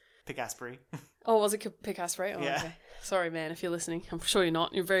think it's Pick Asprey. Oh, was it Pick Asprey? Oh, yeah. Okay. Sorry, man, if you're listening. I'm sure you're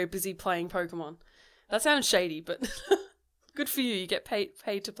not. You're very busy playing Pokemon. That sounds shady, but good for you. You get paid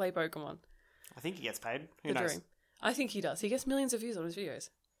to play Pokemon. I think he gets paid. Who knows? Dream. I think he does. He gets millions of views on his videos.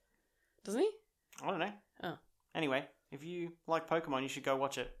 Doesn't he? I don't know. Oh. Anyway, if you like Pokemon, you should go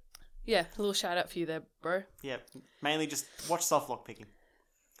watch it. Yeah, a little shout out for you there, bro. Yeah, mainly just watch soft lock picking.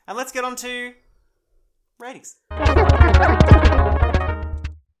 And let's get on to ratings.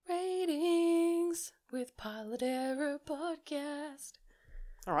 Ratings with Pilot Error Podcast.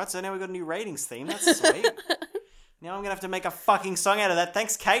 Alright, so now we've got a new ratings theme. That's sweet. Now I'm going to have to make a fucking song out of that.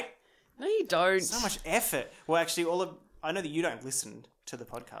 Thanks, Kate. No, you don't. So much effort. Well, actually, I know that you don't listen to the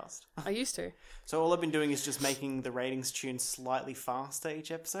podcast. I used to. So all I've been doing is just making the ratings tune slightly faster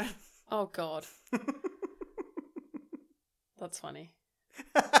each episode. Oh, God. That's funny.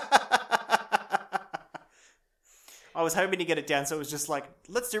 I was hoping to get it down so it was just like,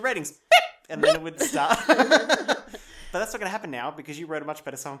 let's do ratings. Beep! And then it would start. But that's not going to happen now because you wrote a much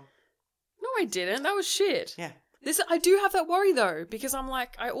better song. No, I didn't. That was shit. Yeah. I do have that worry though, because I'm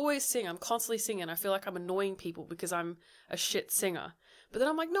like, I always sing. I'm constantly singing. I feel like I'm annoying people because I'm a shit singer. But then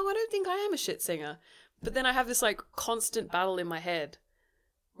I'm like, no, I don't think I am a shit singer. But then I have this like constant battle in my head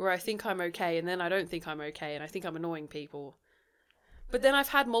where I think I'm okay and then I don't think I'm okay and I think I'm annoying people. But then I've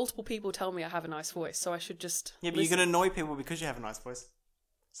had multiple people tell me I have a nice voice, so I should just Yeah, but listen. You're going to annoy people because you have a nice voice.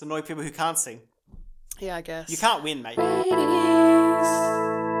 It's annoy people who can't sing. Yeah, I guess. You can't win, mate. Yeah,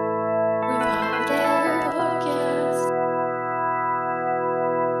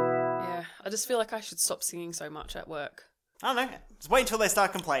 I just feel like I should stop singing so much at work. I don't know. Just wait until they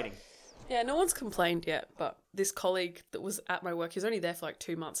start complaining. Yeah, no one's complained yet, but this colleague that was at my work, he was only there for like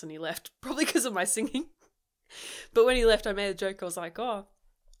 2 months and he left, probably because of my singing. But when he left, I made a joke. I was like, oh,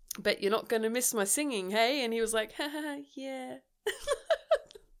 bet you're not going to miss my singing, hey? And he was like, haha, yeah.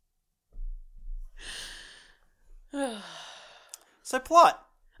 So plot.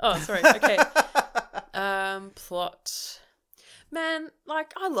 Oh, sorry. Okay. Plot. Man,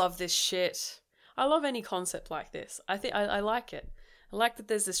 like, I love this shit. I love any concept like this. I think I like it. I like that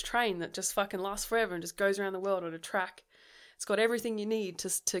there's this train that just fucking lasts forever and just goes around the world on a track. It's got everything you need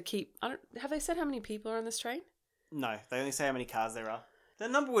to keep. Have they said how many people are on this train? No, they only say how many cars there are.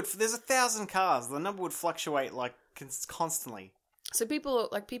 There's 1,000 cars. The number would fluctuate like constantly. So people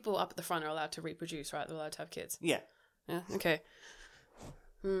up at the front are allowed to reproduce, right? They're allowed to have kids. Yeah. Yeah. Okay.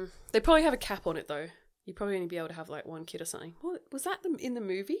 They probably have a cap on it though. You'd probably only be able to have like one kid or something. What was that in the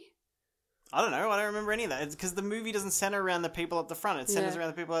movie? I don't know. I don't remember any of that. It's because the movie doesn't center around the people at the front. It centers around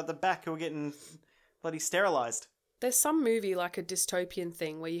the people at the back who are getting bloody sterilized. There's some movie like a dystopian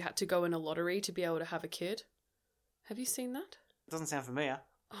thing where you had to go in a lottery to be able to have a kid. Have you seen that? It doesn't sound familiar.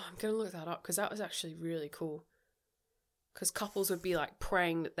 Oh, I'm going to look that up because that was actually really cool. Because couples would be like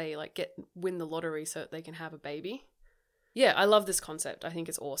praying that they like win the lottery so that they can have a baby. Yeah, I love this concept. I think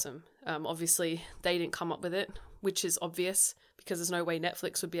it's awesome. Obviously, they didn't come up with it, which is obvious because there's no way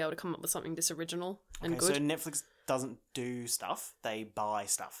Netflix would be able to come up with something this original and good. So Netflix doesn't do stuff; they buy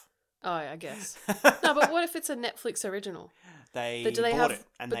stuff. Oh, I guess. No, but what if it's a Netflix original? They bought it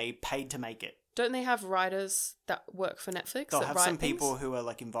and they paid to make it. Don't they have writers that work for Netflix? They'll have some people who are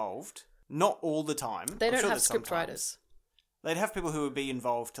like involved. Not all the time. They don't have script writers. They'd have people who would be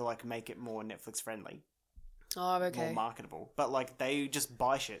involved to like make it more Netflix friendly. Oh, okay. More marketable. But like they just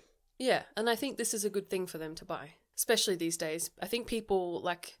buy shit. Yeah, and I think this is a good thing for them to buy. Especially these days. I think people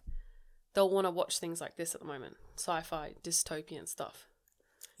like they'll want to watch things like this at the moment. Sci-fi, dystopian stuff.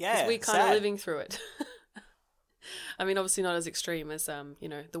 Yeah. Because we're kind of living through it. I mean, obviously not as extreme as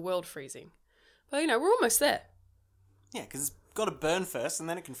the world freezing. But we're almost there. Yeah, because it's got to burn first and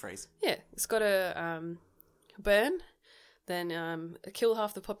then it can freeze. Yeah, it's got to burn, then kill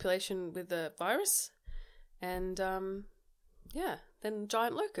half the population with the virus, and then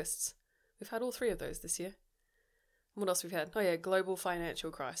giant locusts. We've had all 3 of those this year. What else we've had? Oh yeah, global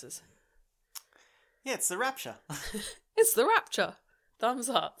financial crisis. Yeah, it's the rapture. It's the rapture. Thumbs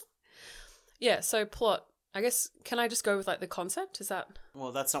up. Yeah, so plot. I guess, can I just go with like the concept? Is that...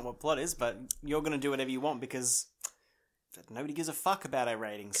 Well, that's not what plot is, but you're going to do whatever you want because nobody gives a fuck about our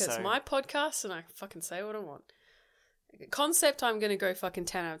ratings. Because it's my podcast and I fucking say what I want. Concept, I'm going to go fucking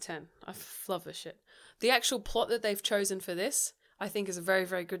 10 out of 10. I love this shit. The actual plot that they've chosen for this, I think is a very,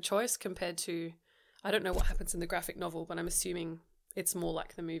 very good choice compared to... I don't know what happens in the graphic novel, but I'm assuming it's more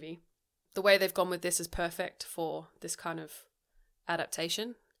like the movie. The way they've gone with this is perfect for this kind of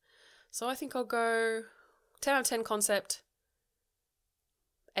adaptation. So I think I'll go 10 out of 10 concept,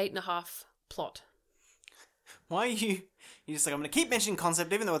 8.5 plot. Why are you're just like, I'm going to keep mentioning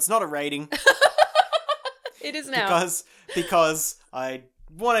concept even though it's not a rating. It is now. Because I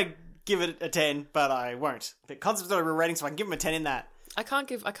want to give it a 10, but I won't. But concept's not a real rating, so I can give them a 10 in that. I can't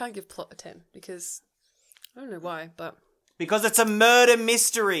give plot a 10 because I don't know why, but... Because it's a murder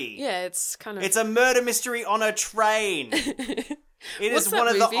mystery. Yeah, it's kind of... It's a murder mystery on a train. It is one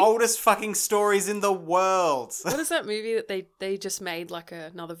of the oldest fucking stories in the world. What is that movie that they just made like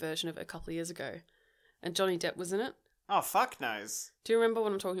another version of it a couple of years ago? And Johnny Depp was in it? Oh, fuck knows. Do you remember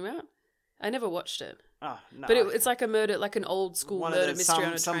what I'm talking about? I never watched it. Oh, no. But it's like a murder, like an old school murder mystery on a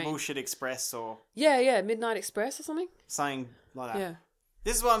train. Some bullshit express or... Yeah, Midnight Express or something? Something like that. Yeah.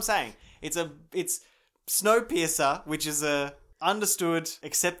 This is what I'm saying. It's Snowpiercer, which is a understood,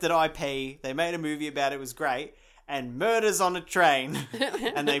 accepted IP. They made a movie about it. It was great. And murders on a train.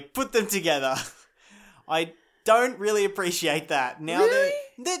 And they put them together. I don't really appreciate that. Now really?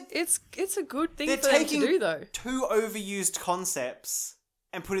 It's a good thing for them to do, though. 2 overused concepts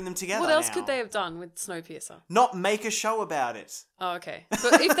and putting them together. What else now. could they have done with Snowpiercer? Not make a show about it. Oh, okay.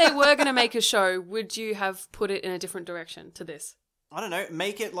 But if they were going to make a show, would you have put it in a different direction to this? I don't know.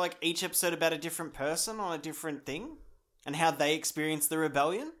 Make it like each episode about a different person on a different thing and how they experience the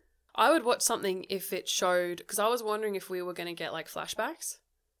rebellion. I would watch something if it showed, because I was wondering if we were going to get like flashbacks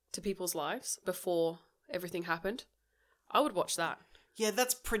to people's lives before everything happened. I would watch that. Yeah,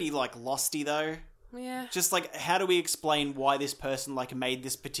 that's pretty like losty though. Yeah. Just like, how do we explain why this person like made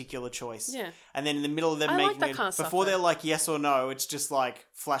this particular choice? Yeah. And then in the middle of them I like making that it, kind of stuff, before though. they're like yes or no, it's just like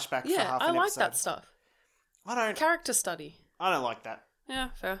flashback for half an I like episode. that stuff. I Character study. don't like that. Yeah,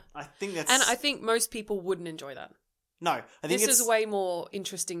 fair. I think that's... And I think most people wouldn't enjoy that. No, I think This is way more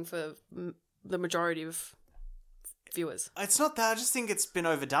interesting for the majority of viewers. It's not that. I just think it's been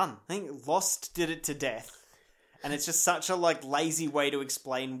overdone. I think Lost did it to death. And it's just such a like lazy way to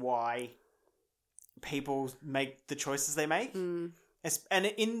explain why people make the choices they make. And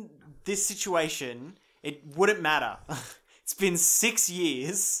in this situation, it wouldn't matter. It's been 6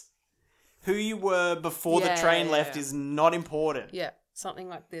 years. Who you were before the train left is not important. Yeah, something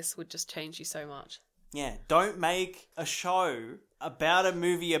like this would just change you so much. Yeah, don't make a show about a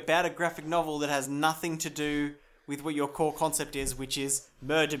movie, about a graphic novel that has nothing to do with what your core concept is, which is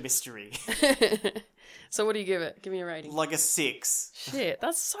murder mystery. So what do you give it? Give me a rating. Like a 6. Shit,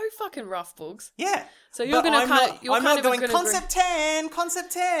 that's so fucking rough, Boogs. Yeah. So you're going to kind of... I'm not going, concept 10,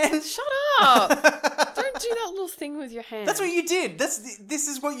 concept 10. Shut up! Don't do that little thing with your hand. That's what you did. This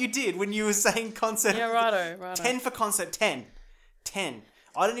is what you did when you were saying concept. Yeah, righto. 10 for concept 10. 10.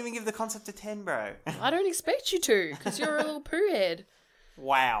 I don't even give the concept a 10, bro. I don't expect you to, because you're a little poo head.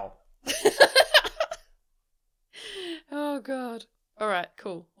 Wow. Oh, God. All right,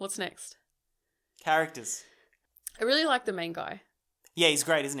 cool. What's next? Characters. I really like the main guy. Yeah, he's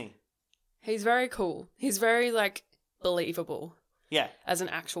great, isn't he? He's very cool. He's very, like, believable Yeah. as an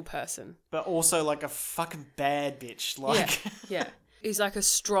actual person. But also like a fucking bad bitch. Like, Yeah. He's like a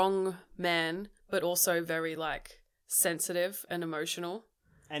strong man, but also very, like, sensitive and emotional.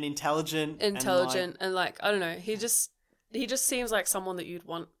 and intelligent. And like, I don't know, he just seems like someone that you'd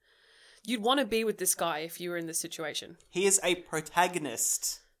want to be with this guy if you were in this situation. He is a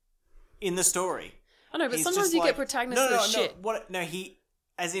protagonist in the story. I know, but He's sometimes just you like, get protagonists that are shit.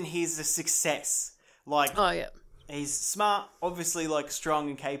 He's a success. Like, Oh, yeah. he's smart, obviously, like, strong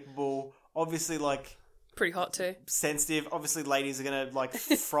and capable, obviously, like, Pretty hot too. sensitive, obviously ladies are gonna, like,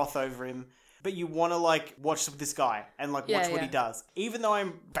 froth over him. But you want to, like, watch this guy and, like, watch what he does. Even though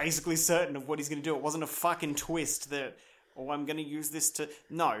I'm basically certain of what he's going to do. It wasn't a fucking twist that, I'm going to use this to...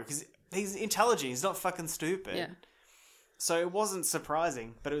 No, because he's intelligent. He's not fucking stupid. Yeah. So it wasn't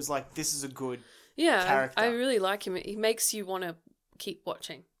surprising, but it was like, this is a good Yeah, character. I really like him. He makes you want to keep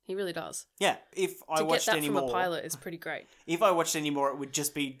watching. He really does. Yeah, if I To watched get that any from more... a pilot is pretty great. If I watched any more, it would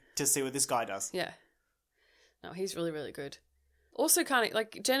just be to see what this guy does. Yeah. No, he's really, really good. Also kind of,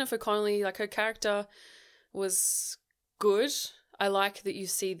 like, Jennifer Connelly, like, her character was good. I like that you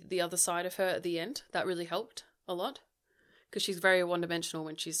see the other side of her at the end. That really helped a lot. Because she's very one-dimensional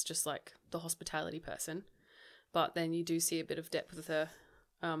when she's just, like, the hospitality person. But then you do see a bit of depth with her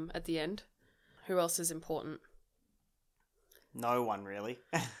at the end. Who else is important? No one, really.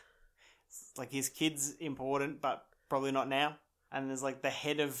 Like, his kid's important, but probably not now. And there's, like, the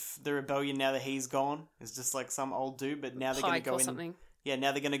head of the rebellion now that he's gone. Is just, like, some old dude, but now they're going to go in... something. Yeah,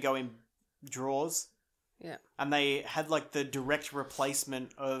 now they're going to go in drawers. Yeah. And they had, like, the direct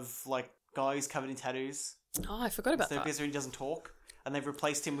replacement of, like, guy who's covered in tattoos. Oh, I forgot about that. Snowpiercer, he doesn't talk. And they've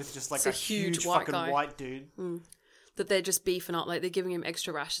replaced him with just, like, It's a a huge huge white fucking guy. white dude. That they're just beefing up, like, they're giving him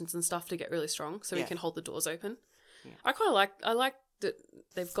extra rations and stuff to get really strong so he Yeah. can hold the doors open. Yeah. I like that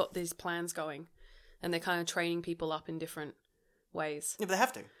they've got these plans going and they're kind of training people up in different ways. Yeah, but they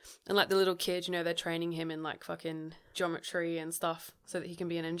have to. And, like, the little kid, you know, they're training him in, like, fucking geometry and stuff so that he can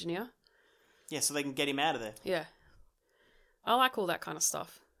be an engineer. Yeah, so they can get him out of there. Yeah. I like all that kind of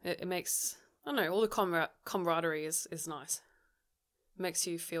stuff. It makes, I don't know, all the camaraderie is nice. It makes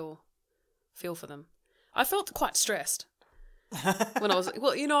you feel for them. I felt quite stressed when I was,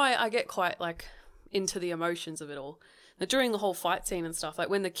 well, you know, I get quite, like, into the emotions of it all. Now, during the whole fight scene and stuff, like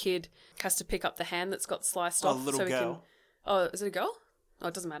when the kid has to pick up the hand that's got sliced off. Oh, the little so he girl. can, oh, is it a girl? Oh,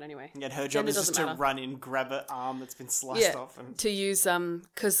 it doesn't matter anyway. Yeah, her job Gender is just doesn't to matter. run in, grab an arm that's been sliced off. And to use,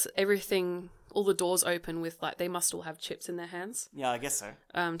 because everything, all the doors open with, like, they must all have chips in their hands. Yeah, I guess so.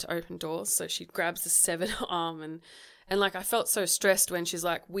 To open doors. So she grabs the severed arm and like, I felt so stressed when she's,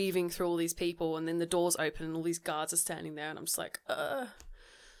 like, weaving through all these people and then the doors open and all these guards are standing there and I'm just like,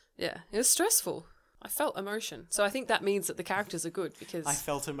 yeah, it was stressful. I felt emotion. So I think that means that the characters are good because... I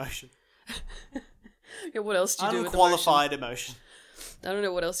felt emotion. Yeah, what else do you do with emotion? Unqualified emotion. I don't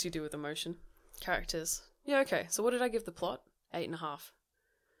know what else you do with emotion. Characters. Yeah, okay. So what did I give the plot? 8.5.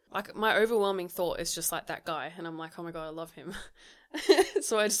 Like, my overwhelming thought is just like that guy, and I'm like, oh my god, I love him.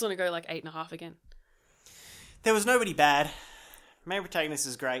 So I just want to go like 8.5 again. There was nobody bad. Main protagonist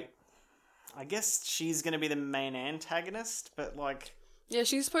is great. I guess she's going to be the main antagonist, but like... Yeah,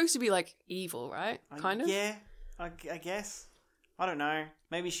 she's supposed to be like evil, right? Kind of? Yeah, I guess. I don't know.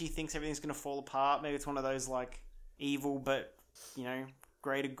 Maybe she thinks everything's going to fall apart. Maybe it's one of those like evil but, you know,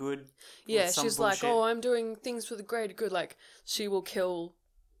 greater good. Yeah, she's bullshit. Like, oh, I'm doing things for the greater good. Like, she will kill,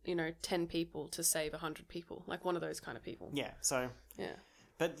 10 people to save 100 people. Like, one of those kind of people. Yeah, so... Yeah.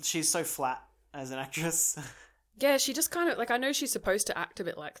 But she's so flat as an actress. Yeah, she just kind of... Like, I know she's supposed to act a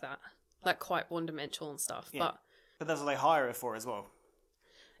bit like that. Like, quite one-dimensional and stuff. Yeah. But that's what they hire her for as well.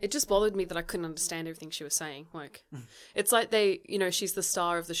 It just bothered me that I couldn't understand everything she was saying. Like, it's like they... she's the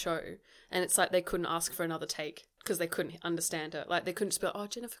star of the show. And it's like they couldn't ask for another take because they couldn't understand her. Like, they couldn't just be like, oh,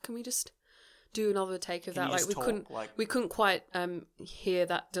 Jennifer, can we just... do another take of that? Like, we couldn't quite hear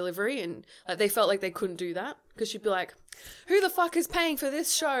that delivery, and they felt like they couldn't do that because she'd be like, "Who the fuck is paying for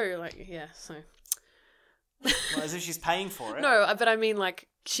this show?" Like, yeah, so. Well, as if she's paying for it. No, but I mean, like,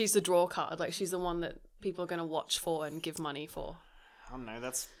 she's the draw card. Like, she's the one that people are going to watch for and give money for. I don't know.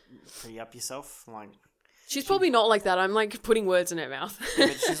 That's pretty up yourself. Like, she's probably not like that. I'm like putting words in her mouth. Yeah,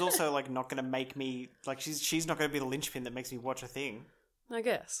 but she's also like not going to make me like she's not going to be the linchpin that makes me watch a thing. I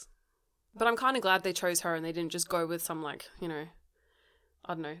guess. But I'm kind of glad they chose her and they didn't just go with some, like, I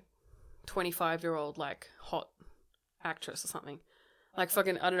don't know, 25-year-old, like, hot actress or something. Like,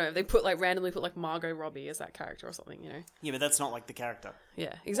 fucking, I don't know, they randomly put, like, Margot Robbie as that character or something, Yeah, but that's not, like, the character.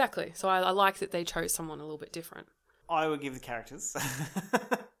 Yeah, exactly. So I like that they chose someone a little bit different. I would give the characters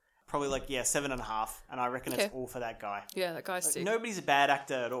probably, 7.5, and I reckon it's all for that guy. Yeah, that guy's sick. Nobody's a bad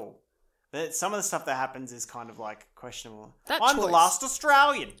actor at all. But some of the stuff that happens is kind of, like, questionable. I'm the last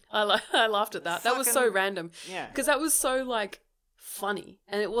Australian. I laughed at that. That was so random. Yeah. Because that was so, like, funny.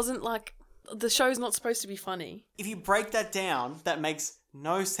 And it wasn't, like... The show's not supposed to be funny. If you break that down, that makes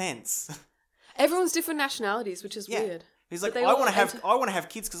no sense. Everyone's different nationalities, which is weird. He's like, I want to have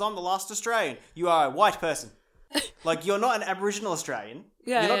kids because I'm the last Australian. You are a white person. Like, you're not an Aboriginal Australian.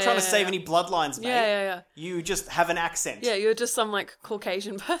 You're not trying to save any bloodlines, mate. Yeah. You just have an accent. Yeah, you're just some, like,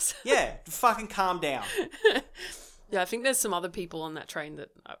 Caucasian person. Yeah, fucking calm down. Yeah, I think there's some other people on that train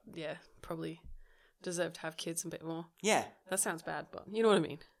that, probably deserve to have kids a bit more. Yeah. That sounds bad, but you know what I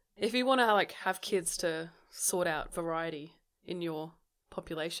mean. If you want to, like, have kids to sort out variety in your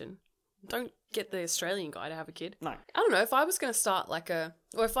population, don't get the Australian guy to have a kid. No. I don't know, if I was going to start,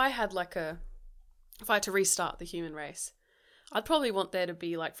 if I had to restart the human race, I'd probably want there to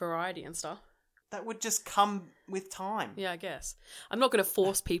be, like, variety and stuff. That would just come with time. Yeah, I guess. I'm not going to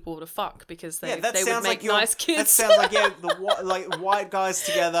force people to fuck because they would make like nice kids. That sounds like, white guys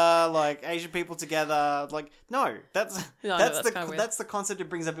together, like, Asian people together. Like, no, that's the concept it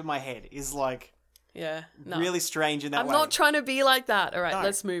brings up in my head, is, like, really strange in that way. I'm not trying to be like that. All right,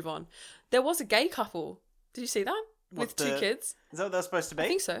 let's move on. There was a gay couple. Did you see that? With 2 kids. Is that what they're supposed to be? I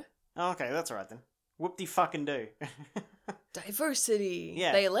think so. Oh, okay, that's all right then. Whoop-de-fucking-do. Diversity.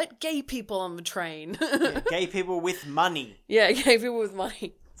 Yeah. They let gay people on the train. Yeah, gay people with money. Yeah, gay people with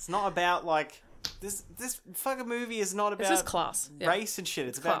money. It's not about, like... This fucking movie is not about... It's just class. Race and shit.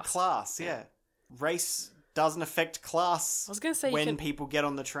 It's about class, yeah. Race doesn't affect class. I was going to say when people get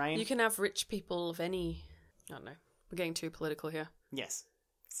on the train. You can have rich people of any... I don't know. We're getting too political here. Yes.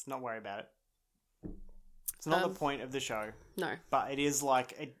 Let's not worry about it. It's not the point of the show. No. But it is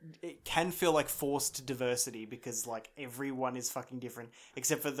like, it can feel like forced diversity because like everyone is fucking different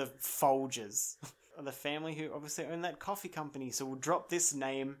except for the Folgers. The family who obviously own that coffee company. So we'll drop this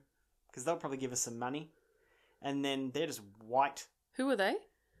name because they'll probably give us some money. And then they're just white. Who are they?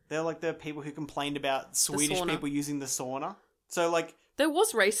 They're like the people who complained about Swedish people using the sauna. So like... There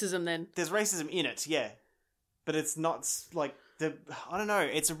was racism then. There's racism in it, yeah. But it's not like... I don't know.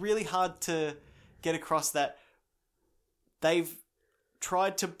 It's really hard to... get across that they've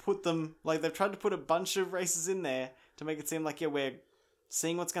tried to put a bunch of races in there to make it seem like, we're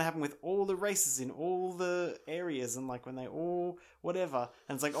seeing what's going to happen with all the races in all the areas and like when they all whatever.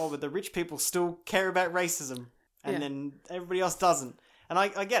 And it's like, but the rich people still care about racism and then everybody else doesn't. And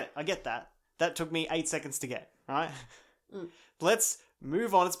I get it. I get that. That took me 8 seconds to get, right? Let's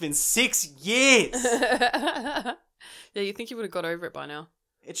move on. It's been 6 years. Yeah, you think you would have got over it by now.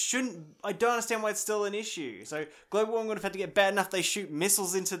 It shouldn't... I don't understand why it's still an issue. So, global warming would have had to get bad enough they shoot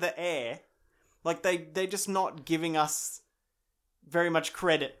missiles into the air. Like, they're just not giving us very much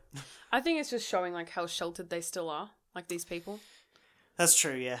credit. I think it's just showing, like, how sheltered they still are. Like, these people. That's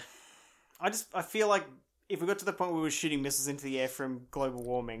true, yeah. I feel like if we got to the point where we were shooting missiles into the air from global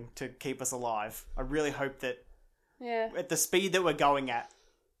warming to keep us alive, I really hope that at the speed that we're going at,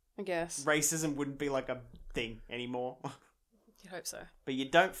 I guess. racism wouldn't be like a thing anymore. You hope so. But you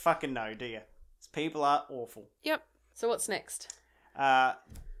don't fucking know, do you? People are awful. Yep. So what's next?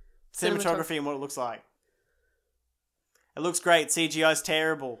 Cinematography and what it looks like. It looks great. CGI's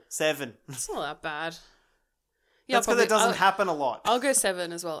terrible. 7. It's not that bad. Yeah, that's because it doesn't happen a lot. I'll go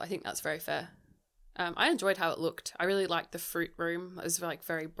 7 as well. I think that's very fair. I enjoyed how it looked. I really liked the fruit room. It was like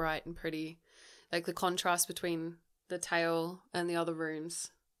very bright and pretty. Like the contrast between the tail and the other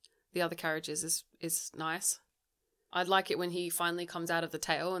rooms, the other carriages is nice. I'd like it when he finally comes out of the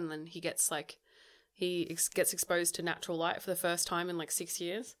tail and then he gets gets exposed to natural light for the first time in like 6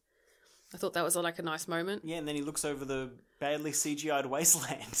 years. I thought that was like a nice moment. Yeah, and then he looks over the badly CGI'd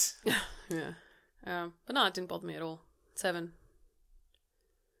wasteland. Yeah. But no, it didn't bother me at all. 7.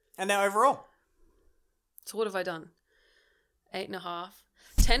 And now overall. So what have I done? 8.5.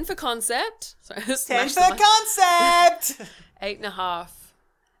 10 for concept. Sorry, 10 for concept! 8.5.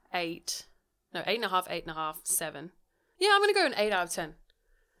 8. No, 8.5, 8.5, 7. Yeah, I'm going to go an 8 out of 10.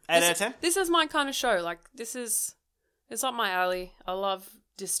 8 out of 10? This is my kind of show. Like, it's up my alley. I love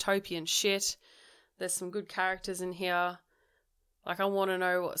dystopian shit. There's some good characters in here. Like, I want to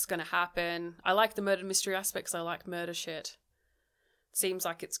know what's going to happen. I like the murder mystery aspects. I like murder shit. Seems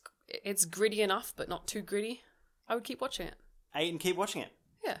like it's gritty enough, but not too gritty. I would keep watching it. 8 and keep watching it.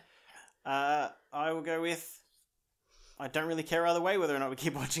 Yeah. I will go with... I don't really care either way whether or not we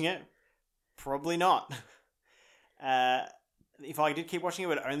keep watching it. Probably not. If I did keep watching it, it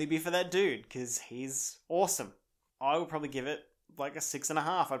would only be for that dude, because he's awesome. I would probably give it like a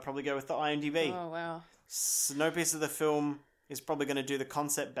 6.5. I'd probably go with the IMDb. Oh, wow. No piece of the film is probably going to do the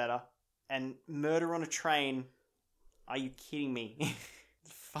concept better. And Murder on a Train, are you kidding me?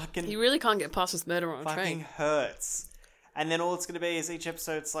 Fucking... You really can't get past this Murder on a Train. Fucking hurts. And then all it's going to be is each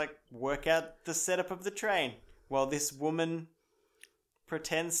episode's like, work out the setup of the train. Well, this woman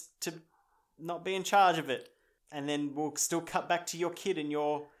pretends to not be in charge of it. And then we'll still cut back to your kid and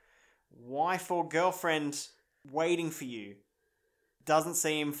your wife or girlfriend waiting for you. Doesn't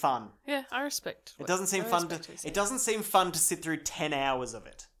seem fun. Yeah, I respect. It doesn't seem fun to sit through 10 hours of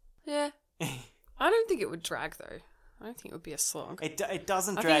it. Yeah. I don't think it would drag though. I don't think it would be a slog. It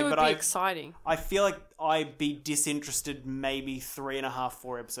doesn't drag, I think it would but be exciting. I feel like I'd be disinterested maybe 3.5,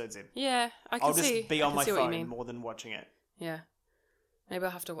 4 episodes in. Yeah, I'll just be on my phone more than watching it. Yeah. Maybe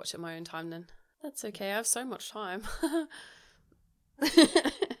I'll have to watch it my own time then. That's okay, I have so much time.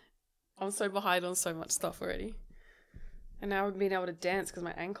 I'm so behind on so much stuff already. And now I've been able to dance because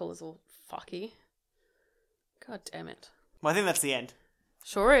my ankle is all fucky. God damn it. Well, I think that's the end.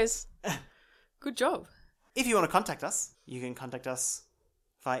 Sure is. Good job. If you want to contact us, you can contact us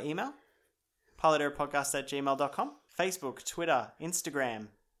via email, piloterapodcast@gmail.com, Facebook, Twitter, Instagram,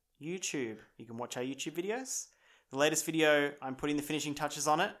 YouTube. You can watch our YouTube videos. The latest video, I'm putting the finishing touches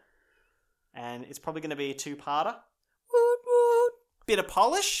on it, and it's probably going to be a 2-parter. Woot woot. Bit of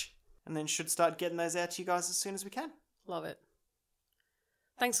polish, and then should start getting those out to you guys as soon as we can. Love it.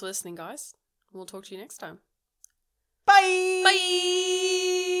 Thanks for listening, guys. We'll talk to you next time. Bye! Bye!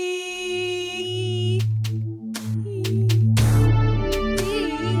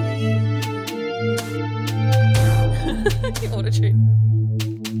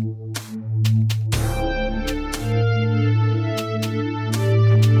 Auto-tune.